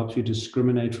example, which helps you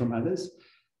discriminate from others.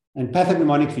 And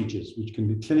pathognomonic features, which can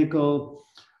be clinical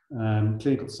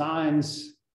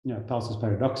signs, pulsus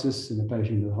paradoxus in a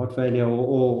patient with heart failure,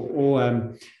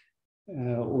 or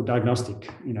diagnostic,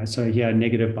 so here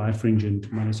negative bifringent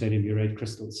monosodium urate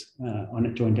crystals on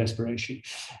a joint aspiration.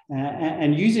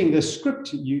 And using the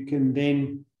script, you can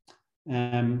then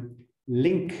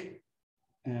link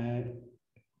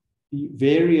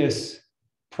various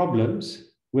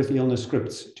problems with illness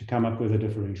scripts to come up with a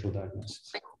differential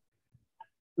diagnosis.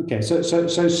 Okay, so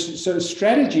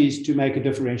strategies to make a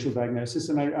differential diagnosis,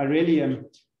 and I really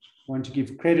want to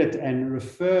give credit and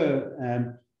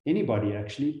refer anybody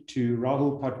actually to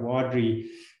Rahul Patwadri's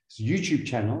YouTube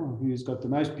channel, who's got the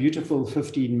most beautiful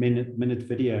 15-minute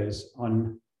videos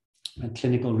on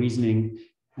clinical reasoning.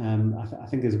 I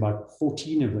think there's about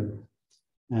 14 of them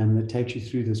that takes you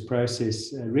through this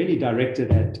process, really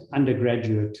directed at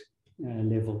undergraduate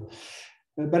level.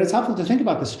 But it's helpful to think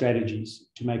about the strategies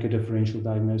to make a differential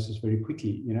diagnosis very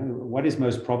quickly. What is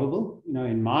most probable?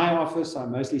 In my office, I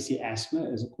mostly see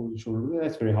asthma as a cause of shoulder.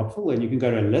 That's very helpful. And you can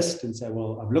go to a list and say,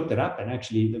 well, I've looked it up, and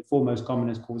actually the four most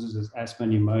commonest causes is asthma,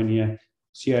 pneumonia,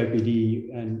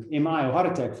 COPD, and MI or heart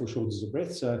attack for shortness of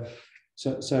breath. So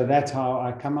that's how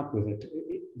I come up with it.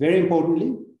 Very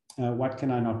importantly, what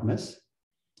can I not miss?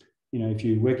 If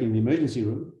you work in the emergency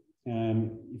room,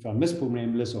 if I miss pulmonary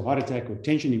embolus or heart attack or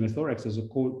tension pneumothorax as a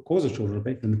cause of shortness of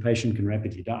breath, then the patient can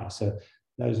rapidly die. So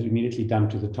those are immediately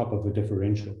dumped to the top of a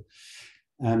differential.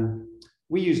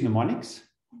 We use mnemonics.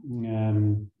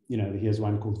 Here's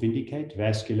one called Vindicate,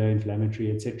 vascular,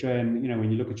 inflammatory, etc. And when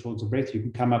you look at shortness of breath, you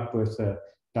can come up with a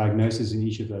diagnosis in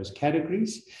each of those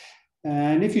categories.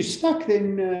 And if you're stuck,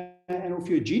 then, and if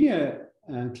you're a junior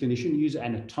clinician, use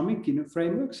anatomic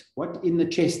frameworks. What in the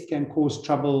chest can cause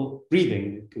trouble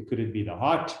breathing? Could it be the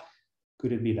heart?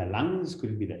 Could it be the lungs? Could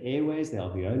it be the airways, the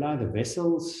alveoli, the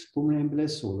vessels, pulmonary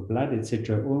embolus, or the blood,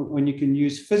 etc.? Or you can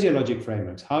use physiologic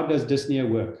frameworks. How does dyspnea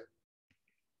work?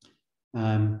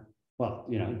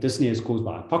 Dyspnea is caused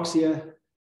by hypoxia,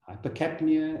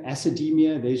 hypercapnia,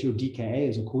 acidemia. There's your DKA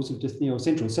as a cause of dyspnea or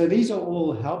central. So these are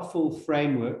all helpful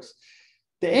frameworks.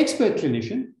 The expert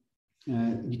clinician,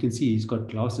 you can see he's got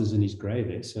glasses and he's gray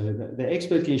there. So the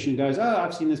expert clinician goes, oh,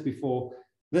 I've seen this before.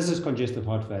 This is congestive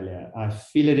heart failure. I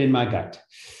feel it in my gut.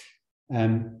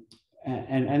 And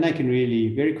they can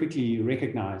really very quickly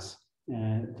recognize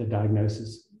the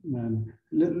diagnosis.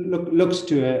 Looks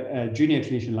to a junior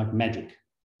clinician like magic.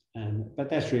 But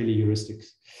that's really heuristics.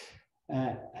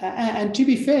 And to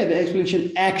be fair, the expert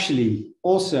clinician actually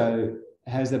also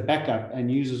has a backup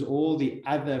and uses all the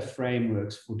other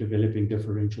frameworks for developing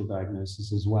differential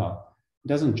diagnosis as well. It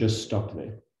doesn't just stop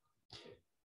there.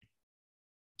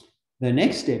 The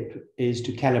next step is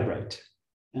to calibrate.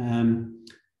 And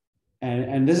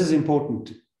this is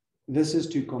important. This is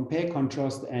to compare,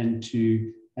 contrast, and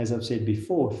to, as I've said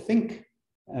before, think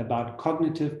about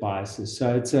cognitive biases.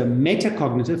 So it's a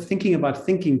metacognitive, thinking about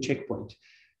thinking checkpoint.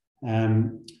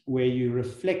 Where you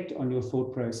reflect on your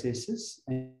thought processes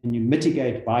and you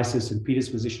mitigate biases and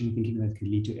predisposition thinking that can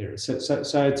lead to errors. So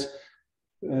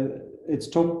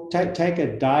take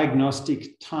a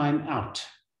diagnostic time out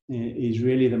is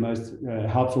really the most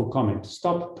helpful comment.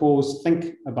 Stop, pause,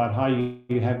 think about how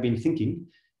you have been thinking,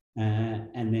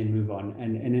 and then move on.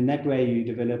 And in that way, you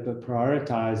develop a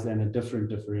prioritized and a different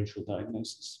differential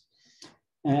diagnosis.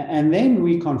 And then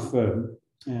we confirm,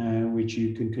 which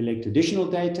you can collect additional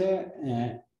data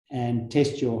and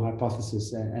test your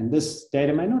hypothesis. And this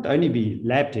data may not only be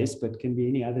lab tests, but can be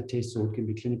any other tests, or it can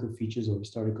be clinical features or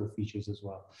historical features as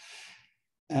well.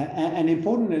 And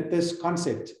important at this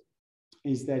concept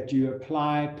is that you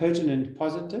apply pertinent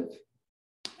positive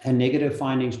and negative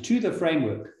findings to the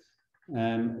framework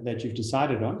that you've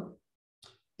decided on.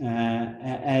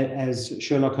 As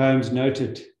Sherlock Holmes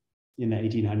noted in the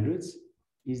 1800s,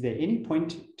 is there any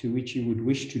point to which you would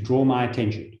wish to draw my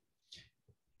attention?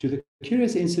 To the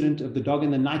curious incident of the dog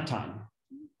in the nighttime.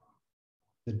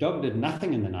 The dog did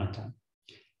nothing in the nighttime.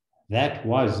 That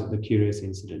was the curious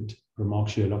incident, remarked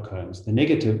Sherlock Holmes. The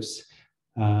negatives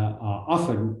are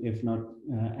often, if not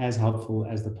as helpful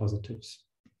as the positives.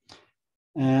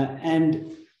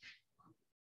 And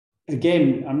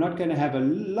again, I'm not going to have a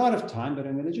lot of time, but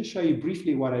I'm going to just show you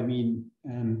briefly what I mean.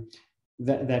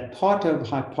 That part of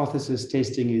hypothesis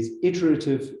testing is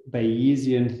iterative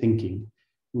Bayesian thinking,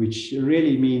 which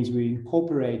really means we're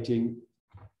incorporating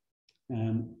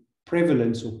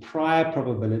prevalence or prior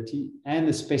probability and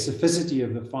the specificity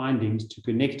of the findings to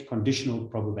connect conditional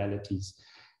probabilities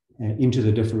into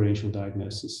the differential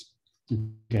diagnosis.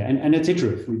 Okay, and it's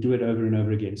iterative. We do it over and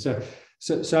over again. So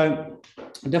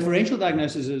differential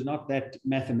diagnosis is not that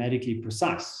mathematically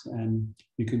precise.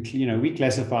 You can, we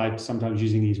classify it sometimes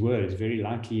using these words: very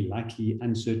likely, likely,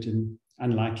 uncertain,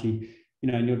 unlikely.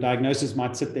 And your diagnosis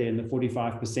might sit there in the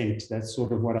 45%. That's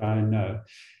sort of what I know.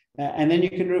 And then you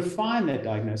can refine that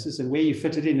diagnosis and where you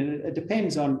fit it in. And it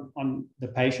depends on the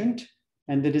patient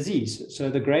and the disease. So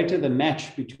the greater the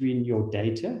match between your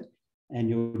data and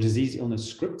your disease illness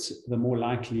scripts, the more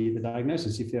likely the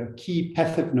diagnosis. If there are key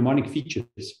pathognomonic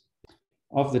features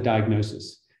of the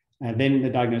diagnosis, then the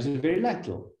diagnosis is very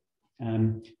lateral.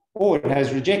 Or it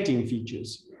has rejecting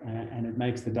features, and it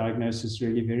makes the diagnosis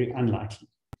really very unlikely.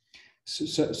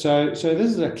 So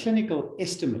this is a clinical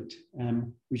estimate,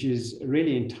 which is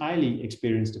really entirely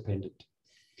experience dependent.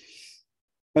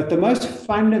 But the most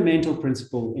fundamental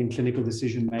principle in clinical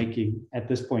decision-making at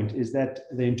this point is that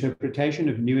the interpretation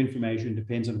of new information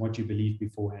depends on what you believe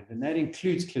beforehand, and that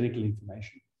includes clinical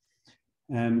information.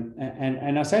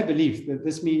 And I say belief, that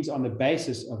this means on the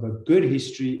basis of a good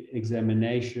history,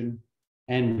 examination,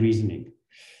 and reasoning.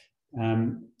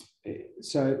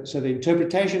 So the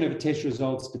interpretation of a test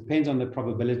results depends on the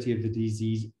probability of the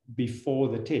disease before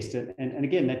the test. And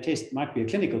again, that test might be a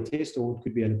clinical test, or it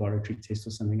could be a laboratory test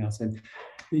or something else. And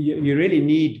you really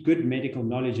need good medical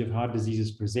knowledge of how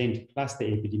diseases present, plus the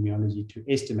epidemiology, to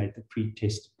estimate the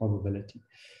pre-test probability.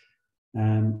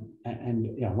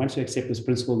 Once you accept this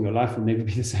principle, your life will never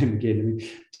be the same again. I mean,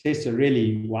 tests are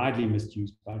really widely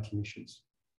misused by clinicians.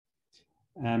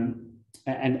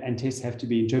 And tests have to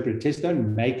be interpreted. Tests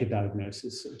don't make a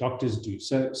diagnosis, doctors do.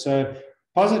 So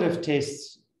positive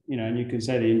tests, and you can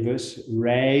say the inverse,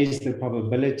 raise the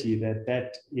probability that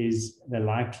that is the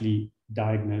likely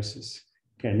diagnosis.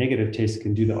 Okay, negative tests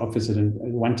can do the opposite, and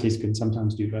one test can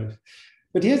sometimes do both.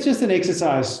 But here's just an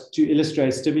exercise to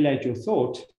illustrate, stimulate your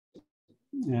thought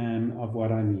of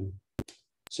what I mean.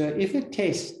 So if a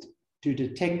test to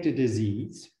detect a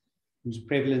disease whose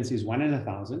prevalence is 1 in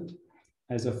 1,000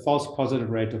 has a false positive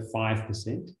rate of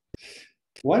 5%,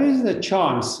 what is the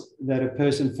chance that a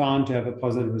person found to have a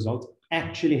positive result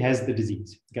actually has the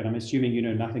disease? Again, I'm assuming you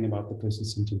know nothing about the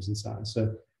person's symptoms and signs.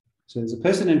 So there's a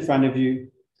person in front of you.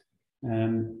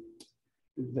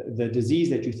 The disease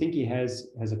that you think he has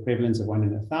a prevalence of 1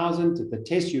 in 1,000. The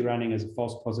test you're running has a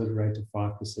false positive rate of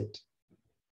 5%.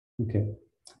 Okay.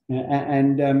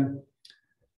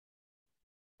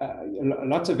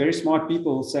 Lots of very smart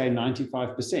people say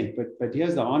 95%, but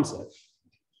here's the answer.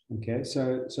 Okay,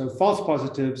 so false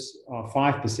positives are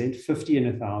 5%, 50 in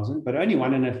 1,000, but only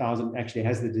 1 in 1,000 actually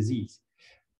has the disease.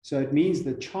 So it means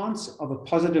the chance of a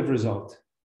positive result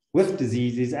with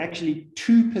disease is actually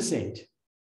 2%.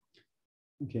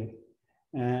 Okay,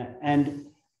 and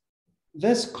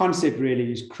this concept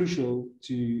really is crucial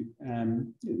to,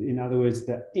 in other words,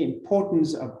 the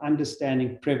importance of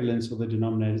understanding prevalence of the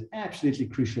denominator is absolutely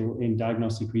crucial in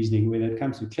diagnostic reasoning, whether it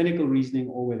comes to clinical reasoning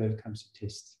or whether it comes to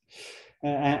tests.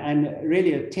 And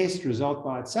really a test result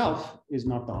by itself is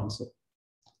not the answer.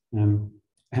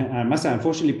 I must say,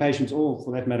 unfortunately, patients, or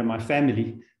for that matter, my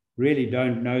family, really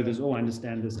don't know this or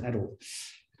understand this at all.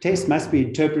 Tests must be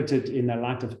interpreted in the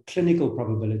light of clinical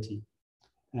probability.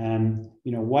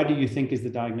 What do you think is the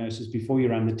diagnosis before you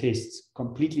run the tests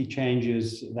completely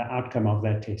changes the outcome of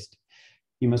that test.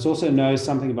 You must also know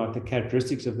something about the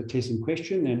characteristics of the test in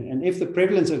question. And if the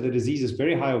prevalence of the disease is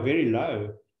very high or very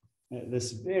low,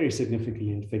 this very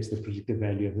significantly affects the predictive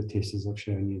value of the test, as I've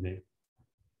shown you there.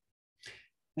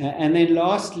 And then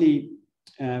lastly,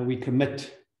 we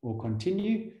commit or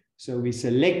continue. So we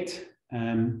select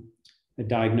a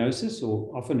diagnosis,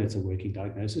 or often it's a working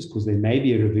diagnosis, because there may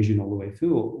be a revision all the way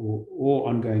through or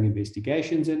ongoing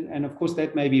investigations. And of course,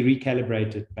 that may be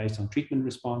recalibrated based on treatment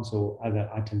response or other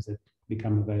items that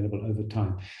become available over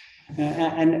time.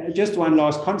 And just one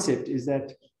last concept is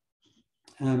that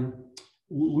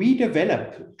we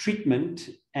develop treatment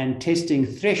and testing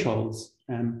thresholds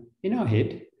in our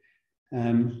head.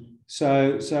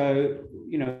 So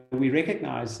we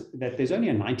recognize that there's only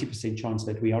a 90% chance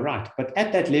that we are right. But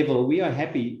at that level, we are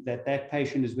happy that that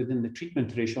patient is within the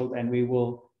treatment threshold, and we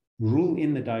will rule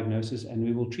in the diagnosis and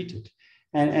we will treat it.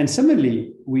 And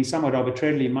similarly, we somewhat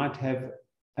arbitrarily might have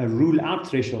a rule-out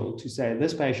threshold to say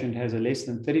this patient has a less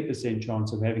than 30%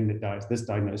 chance of having this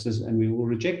diagnosis, and we will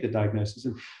reject the diagnosis.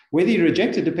 And whether you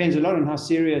reject it depends a lot on how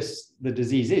serious the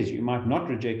disease is. You might not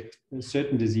reject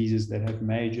certain diseases that have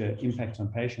major impacts on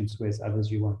patients, whereas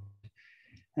others you won't.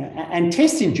 And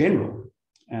tests in general,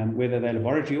 whether they're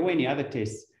laboratory or any other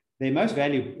tests, their most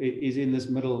value is in this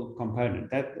middle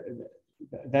component.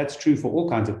 That's true for all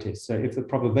kinds of tests. So if the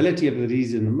probability of the disease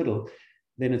is in the middle,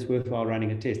 then it's worthwhile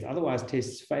running a test. Otherwise,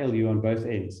 tests fail you on both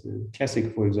ends.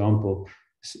 Classic, for example,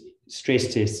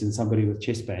 stress tests in somebody with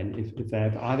chest pain. If they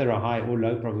have either a high or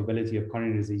low probability of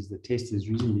coronary disease, the test is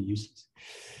reasonably useless.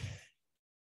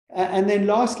 And then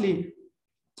lastly,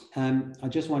 I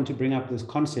just want to bring up this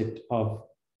concept of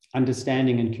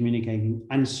understanding and communicating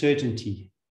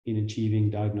uncertainty in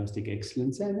achieving diagnostic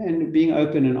excellence, and being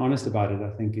open and honest about it, I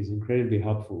think, is incredibly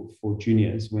helpful for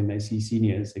juniors when they see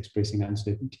seniors expressing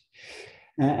uncertainty.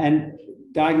 And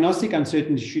diagnostic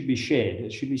uncertainty should be shared.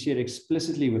 It should be shared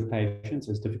explicitly with patients,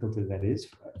 as difficult as that is.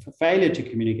 Failure to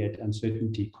communicate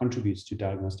uncertainty contributes to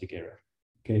diagnostic error.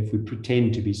 Okay, if we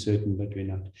pretend to be certain, but we're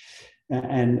not.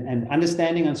 And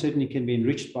understanding uncertainty can be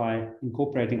enriched by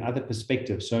incorporating other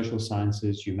perspectives, social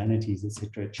sciences, humanities,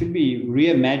 etc. It should be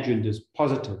reimagined as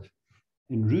positive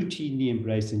and routinely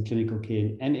embraced in clinical care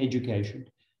and education.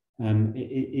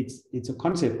 It's a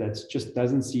concept that just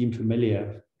doesn't seem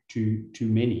familiar to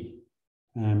many.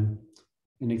 And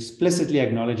explicitly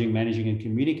acknowledging, managing, and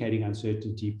communicating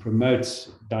uncertainty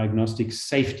promotes diagnostic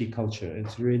safety culture.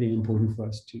 It's really important for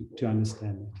us to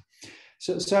understand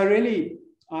that. So really,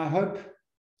 I hope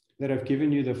that I've given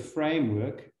you the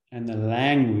framework and the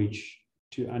language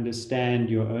to understand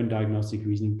your own diagnostic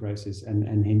reasoning process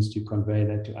and hence to convey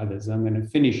that to others. I'm going to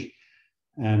finish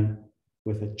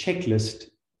with a checklist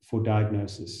for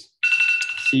diagnosis.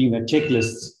 Seeing that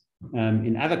checklists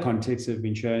in other contexts have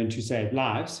been shown to save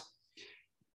lives.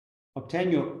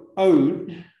 Obtain your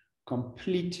own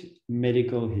complete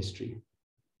medical history.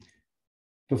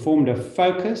 Performed a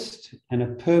focused and a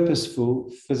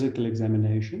purposeful physical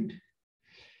examination.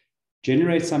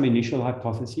 Generate some initial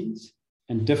hypotheses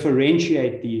and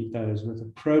differentiate those with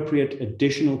appropriate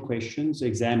additional questions,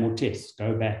 exam or tests.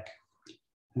 Go back.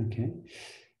 Okay.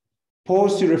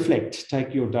 Pause to reflect.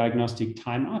 Take your diagnostic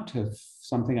time out of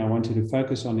something I wanted to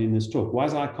focus on in this talk.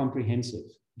 Was I comprehensive?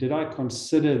 Did I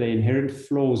consider the inherent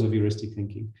flaws of heuristic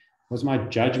thinking? Was my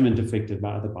judgment affected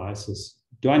by other biases?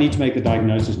 Do I need to make the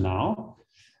diagnosis now?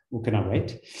 Or can I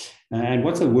wait? And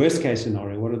what's the worst case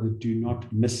scenario? What are the do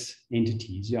not miss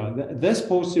entities? Yeah, this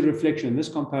pause to reflection, this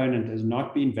component has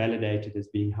not been validated as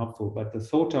being helpful, but the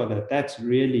thought are that that's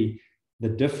really the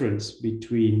difference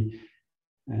between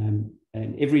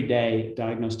an everyday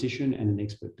diagnostician and an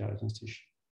expert diagnostician.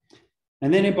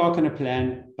 And then embark on a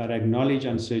plan, but acknowledge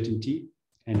uncertainty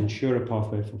and ensure a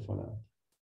pathway for follow-up.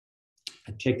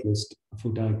 A checklist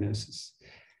for diagnosis.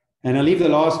 And I'll leave the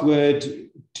last word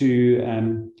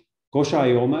to Gosha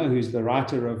Ayoma, who's the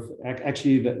writer of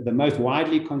actually the most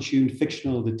widely consumed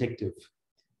fictional detective,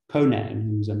 Conan,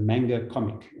 who's a manga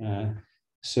comic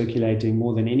circulating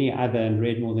more than any other and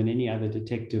read more than any other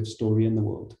detective story in the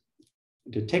world.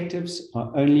 Detectives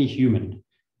are only human.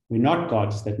 We're not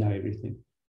gods that know everything.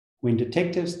 When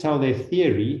detectives tell their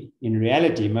theory, in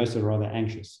reality, most are rather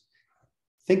anxious,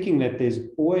 thinking that there's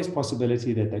always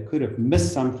possibility that they could have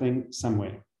missed something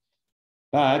somewhere.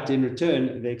 But in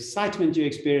return, the excitement you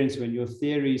experience when your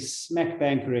theory is smack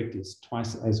bang correct is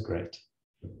twice as great.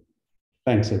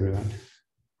 Thanks, everyone.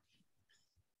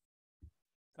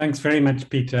 Thanks very much,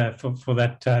 Peter, for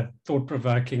that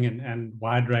thought-provoking and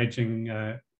wide-ranging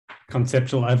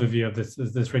conceptual overview of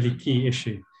this really key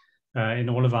issue in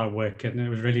all of our work. And it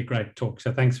was really great talk.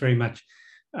 So thanks very much.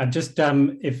 Just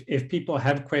if people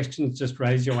have questions, just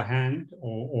raise your hand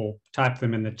or type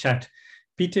them in the chat.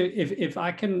 Peter, if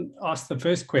I can ask the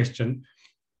first question,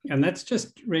 and that's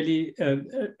just really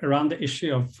around the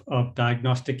issue of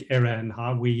diagnostic error and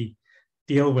how we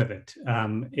deal with it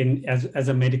as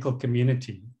a medical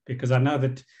community, because I know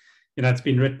that it's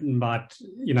been written about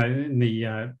in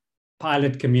the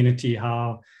pilot community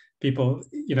how people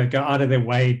go out of their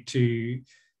way to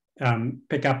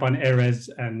pick up on errors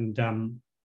and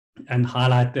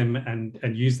highlight them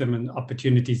and use them as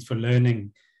opportunities for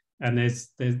learning. And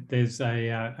there's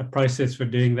a process for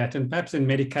doing that. And perhaps in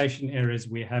medication areas,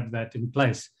 we have that in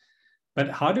place. But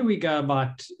how do we go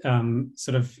about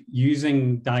sort of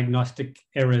using diagnostic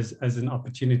errors as an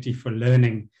opportunity for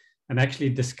learning and actually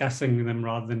discussing them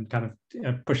rather than kind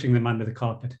of pushing them under the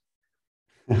carpet?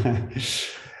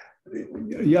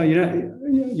 Yeah,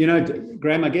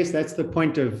 Graham, I guess that's the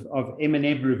point of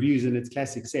M&M reviews in its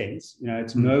classic sense.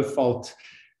 It's no fault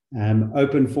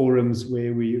open forums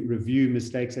where we review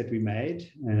mistakes that we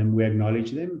made and we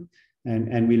acknowledge them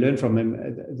and we learn from them.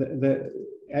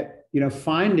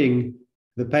 Finding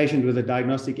the patient with a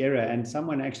diagnostic error and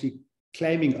someone actually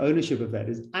claiming ownership of that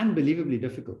is unbelievably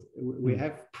difficult. We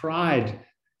have pride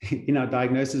in our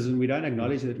diagnosis and we don't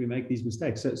acknowledge that we make these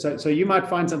mistakes. So you might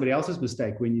find somebody else's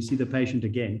mistake when you see the patient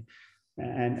again.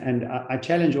 And I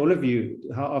challenge all of you,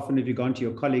 how often have you gone to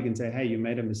your colleague and say, hey, you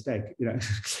made a mistake?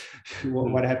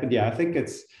 What happened here? I think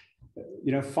it's,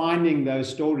 finding those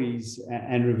stories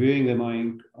and reviewing them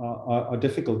are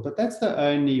difficult, but that's the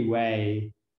only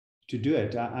way to do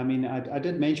it. I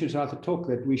did mention throughout the talk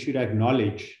that we should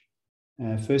acknowledge,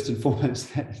 first and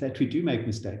foremost, that we do make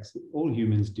mistakes. All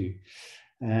humans do.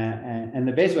 And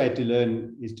the best way to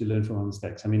learn is to learn from our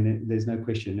mistakes. There's no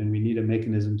question, and we need a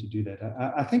mechanism to do that.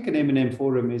 I think an M&M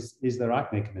forum is the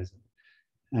right mechanism.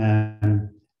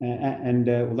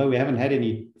 Although we haven't had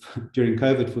any during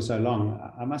COVID for so long,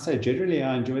 I must say, generally,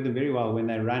 I enjoy them very well when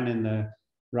they run in the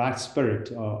right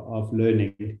spirit of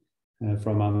learning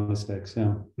from our mistakes.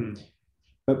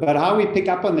 But how we pick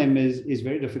up on them is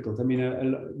very difficult.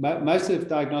 Most of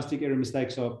diagnostic error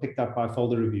mistakes are picked up by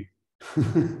folder review.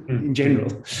 In general,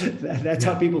 that's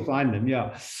how people find them.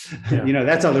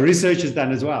 That's how the research is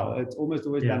done as well. It's almost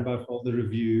always done by folder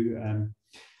review,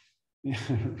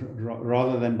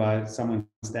 rather than by someone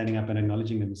standing up and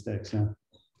acknowledging the mistakes. And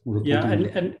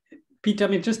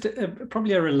Peter, just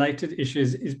probably a related issue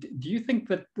is do you think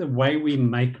that the way we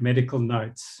make medical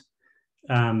notes,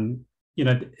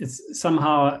 it's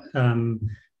somehow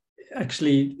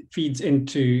actually feeds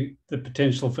into the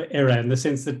potential for error, in the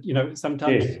sense that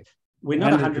sometimes we're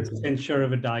not 100% sure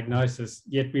of a diagnosis,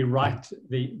 yet we write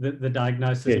the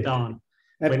diagnosis down.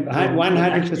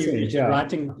 100%.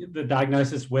 Writing the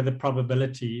diagnosis with a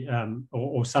probability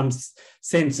or some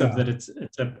sense of that it's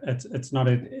not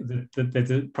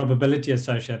there's a probability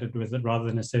associated with it rather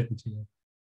than a certainty.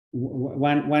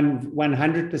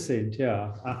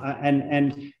 100%.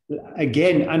 And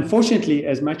again, unfortunately,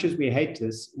 as much as we hate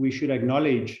this, we should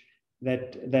acknowledge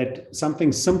that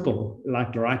something simple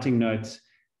like writing notes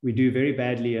we do very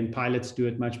badly, and pilots do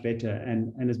it much better.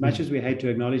 And as much as we hate to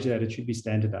acknowledge that, it should be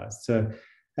standardized. So,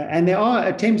 and there are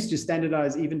attempts to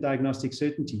standardize even diagnostic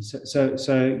certainty.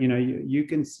 So you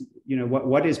can,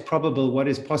 what is probable, what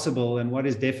is possible, and what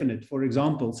is definite, for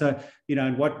example. So,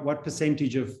 and what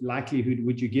percentage of likelihood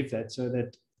would you give that, so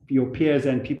that your peers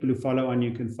and people who follow on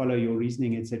you can follow your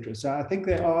reasoning, etc. So I think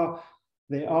there are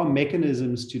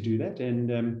mechanisms to do that.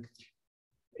 And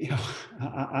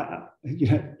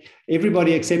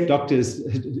everybody except doctors,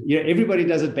 everybody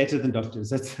does it better than doctors.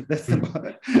 That's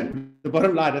the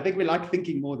bottom line. I think we like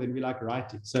thinking more than we like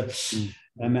writing. So,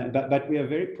 but we are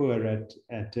very poor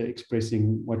at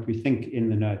expressing what we think in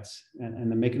the notes,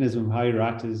 and the mechanism of how you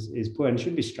write is poor and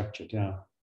should be structured.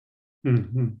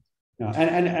 And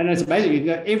it's amazing.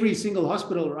 Every single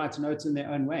hospital writes notes in their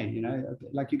own way.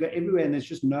 Like you go everywhere, and there's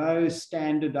just no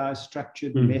standardized,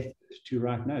 structured method to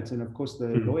write notes. And of course, the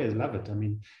lawyers love it.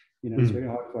 It's very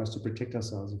hard for us to protect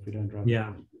ourselves if we don't write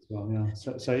as well.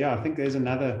 So I think there's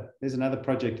another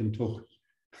project in talk.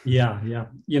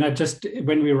 Just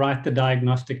when we write the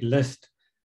diagnostic list,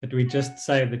 that we just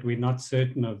say that we're not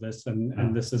certain of this,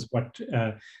 and this is what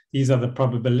these are the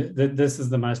probability. This is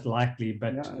the most likely,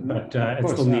 but it still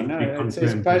needs to be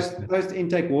confirmed. It's post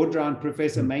intake ward round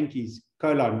Professor Mankey's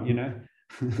colon,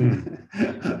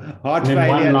 heart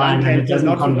failure, lung cancer,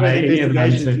 not for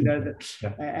investigations.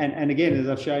 And again, as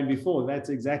I've shown before, that's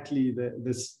exactly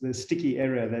the sticky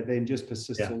error that then just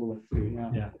persists all the way through.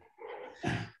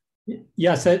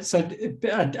 So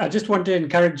I just want to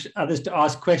encourage others to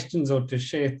ask questions or to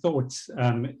share thoughts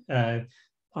on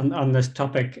this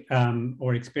topic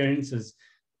or experiences.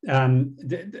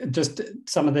 Just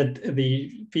some of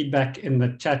the feedback in the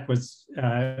chat was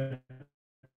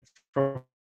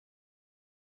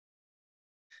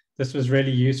this was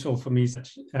really useful for me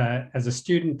as a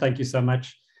student. Thank you so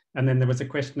much. And then there was a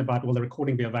question about, will the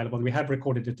recording be available? And we have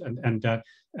recorded it and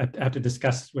had to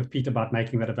discuss with Pete about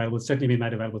making that available. It's certainly be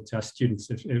made available to our students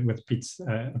with Pete's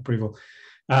approval.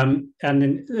 And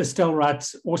then Estelle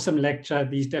writes, awesome lecture.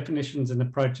 These definitions and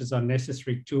approaches are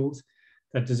necessary tools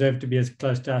that deserve to be as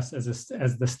close to us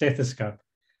as the stethoscope.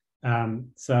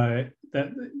 So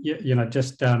that,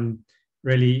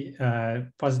 really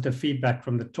positive feedback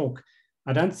from the talk.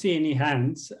 I don't see any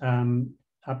hands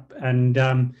up,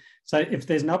 and so if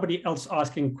there's nobody else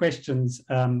asking questions,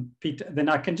 Pete, then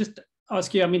I can just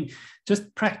ask you,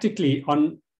 just practically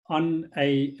on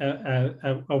a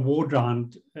ward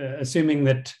round, assuming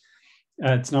that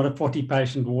it's not a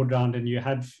 40-patient ward round and you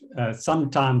have some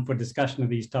time for discussion of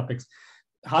these topics,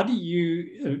 how do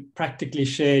you practically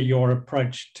share your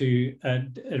approach to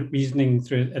reasoning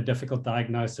through a difficult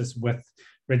diagnosis with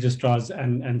registrars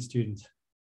and students?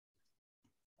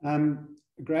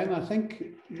 Graham, I think,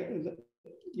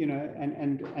 you know,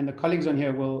 and the colleagues on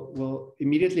here will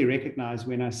immediately recognize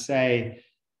when I say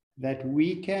that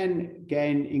we can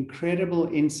gain incredible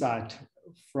insight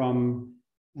from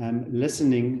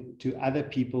listening to other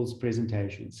people's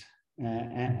presentations.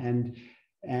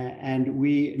 And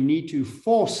we need to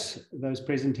force those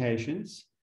presentations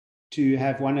to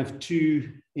have one of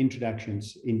two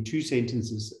introductions in 2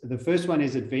 sentences. The first one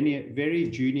is at very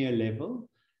junior level.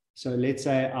 So let's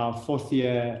say our 4th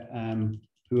year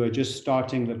who are just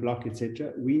starting the block,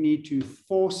 etc. We need to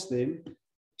force them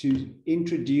to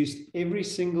introduce every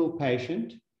single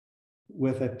patient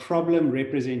with a problem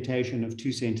representation of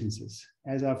 2 sentences,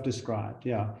 as I've described.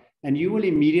 Yeah. And you will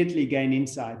immediately gain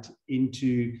insight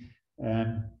into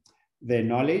their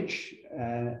knowledge,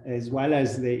 as well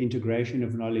as their integration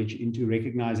of knowledge into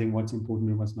recognizing what's important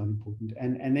and what's not important.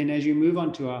 And then as you move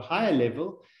on to a higher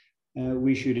level,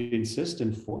 we should insist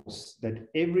and force that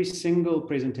every single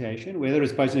presentation, whether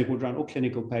it's post-clinical or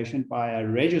clinical patient by a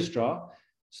registrar,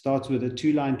 starts with a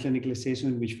 2-line clinical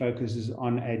assessment which focuses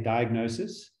on a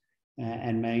diagnosis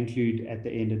and may include at the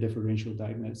end a differential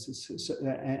diagnosis. So,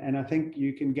 and I think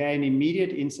you can gain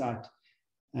immediate insight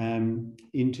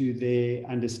into their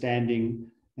understanding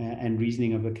and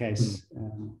reasoning of the case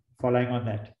following on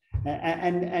that.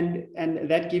 And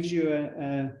that gives you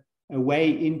a way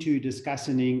into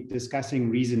discussing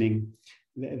reasoning.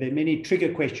 There are many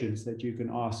trigger questions that you can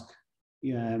ask.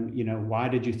 You know, why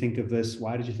did you think of this?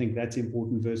 Why did you think that's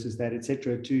important versus that,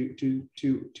 etc.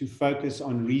 To focus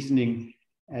on reasoning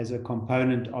as a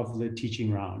component of the teaching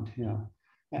round. Yeah,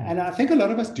 and I think a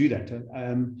lot of us do that.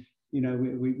 You know,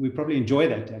 we probably enjoy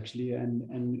that actually,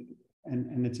 and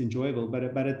it's enjoyable. But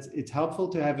it's helpful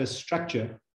to have a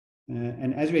structure.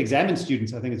 And as we examine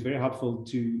students, I think it's very helpful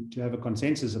to have a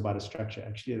consensus about a structure,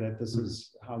 actually, that this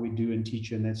is how we do and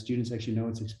teach, and that students actually know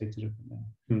what's expected of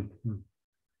them.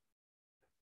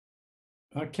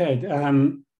 Okay.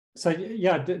 So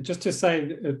yeah, just to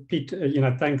say, Pete, you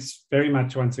know, thanks very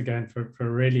much once again for a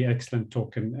really excellent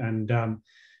talk, and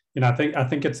you know, I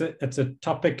think it's a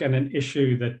topic and an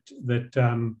issue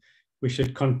that we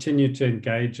should continue to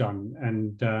engage on,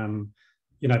 and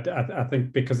you know, I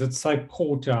think because it's so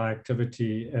core to our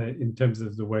activity in terms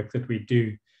of the work that we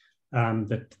do,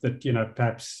 that you know,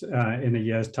 perhaps in a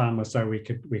year's time or so we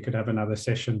could have another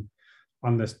session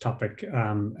on this topic,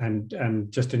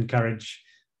 and just encourage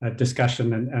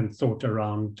discussion and thought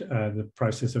around the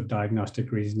process of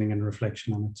diagnostic reasoning and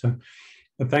reflection on it. So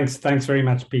thanks very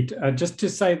much, Pete. Just to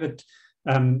say that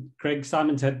Greg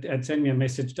Simons had sent me a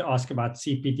message to ask about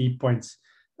CPD points.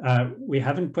 We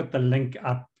haven't put the link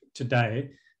up today,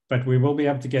 but we will be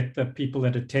able to get the people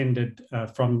that attended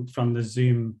from the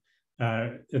Zoom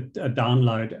a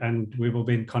download, and we will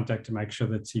be in contact to make sure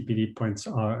that CPD points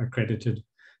are accredited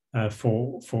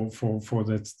for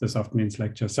this afternoon's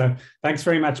lecture. So thanks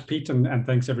very much, Pete, and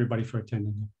thanks everybody for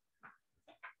attending.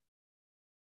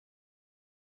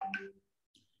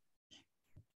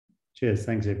 Cheers.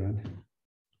 Thanks, everyone.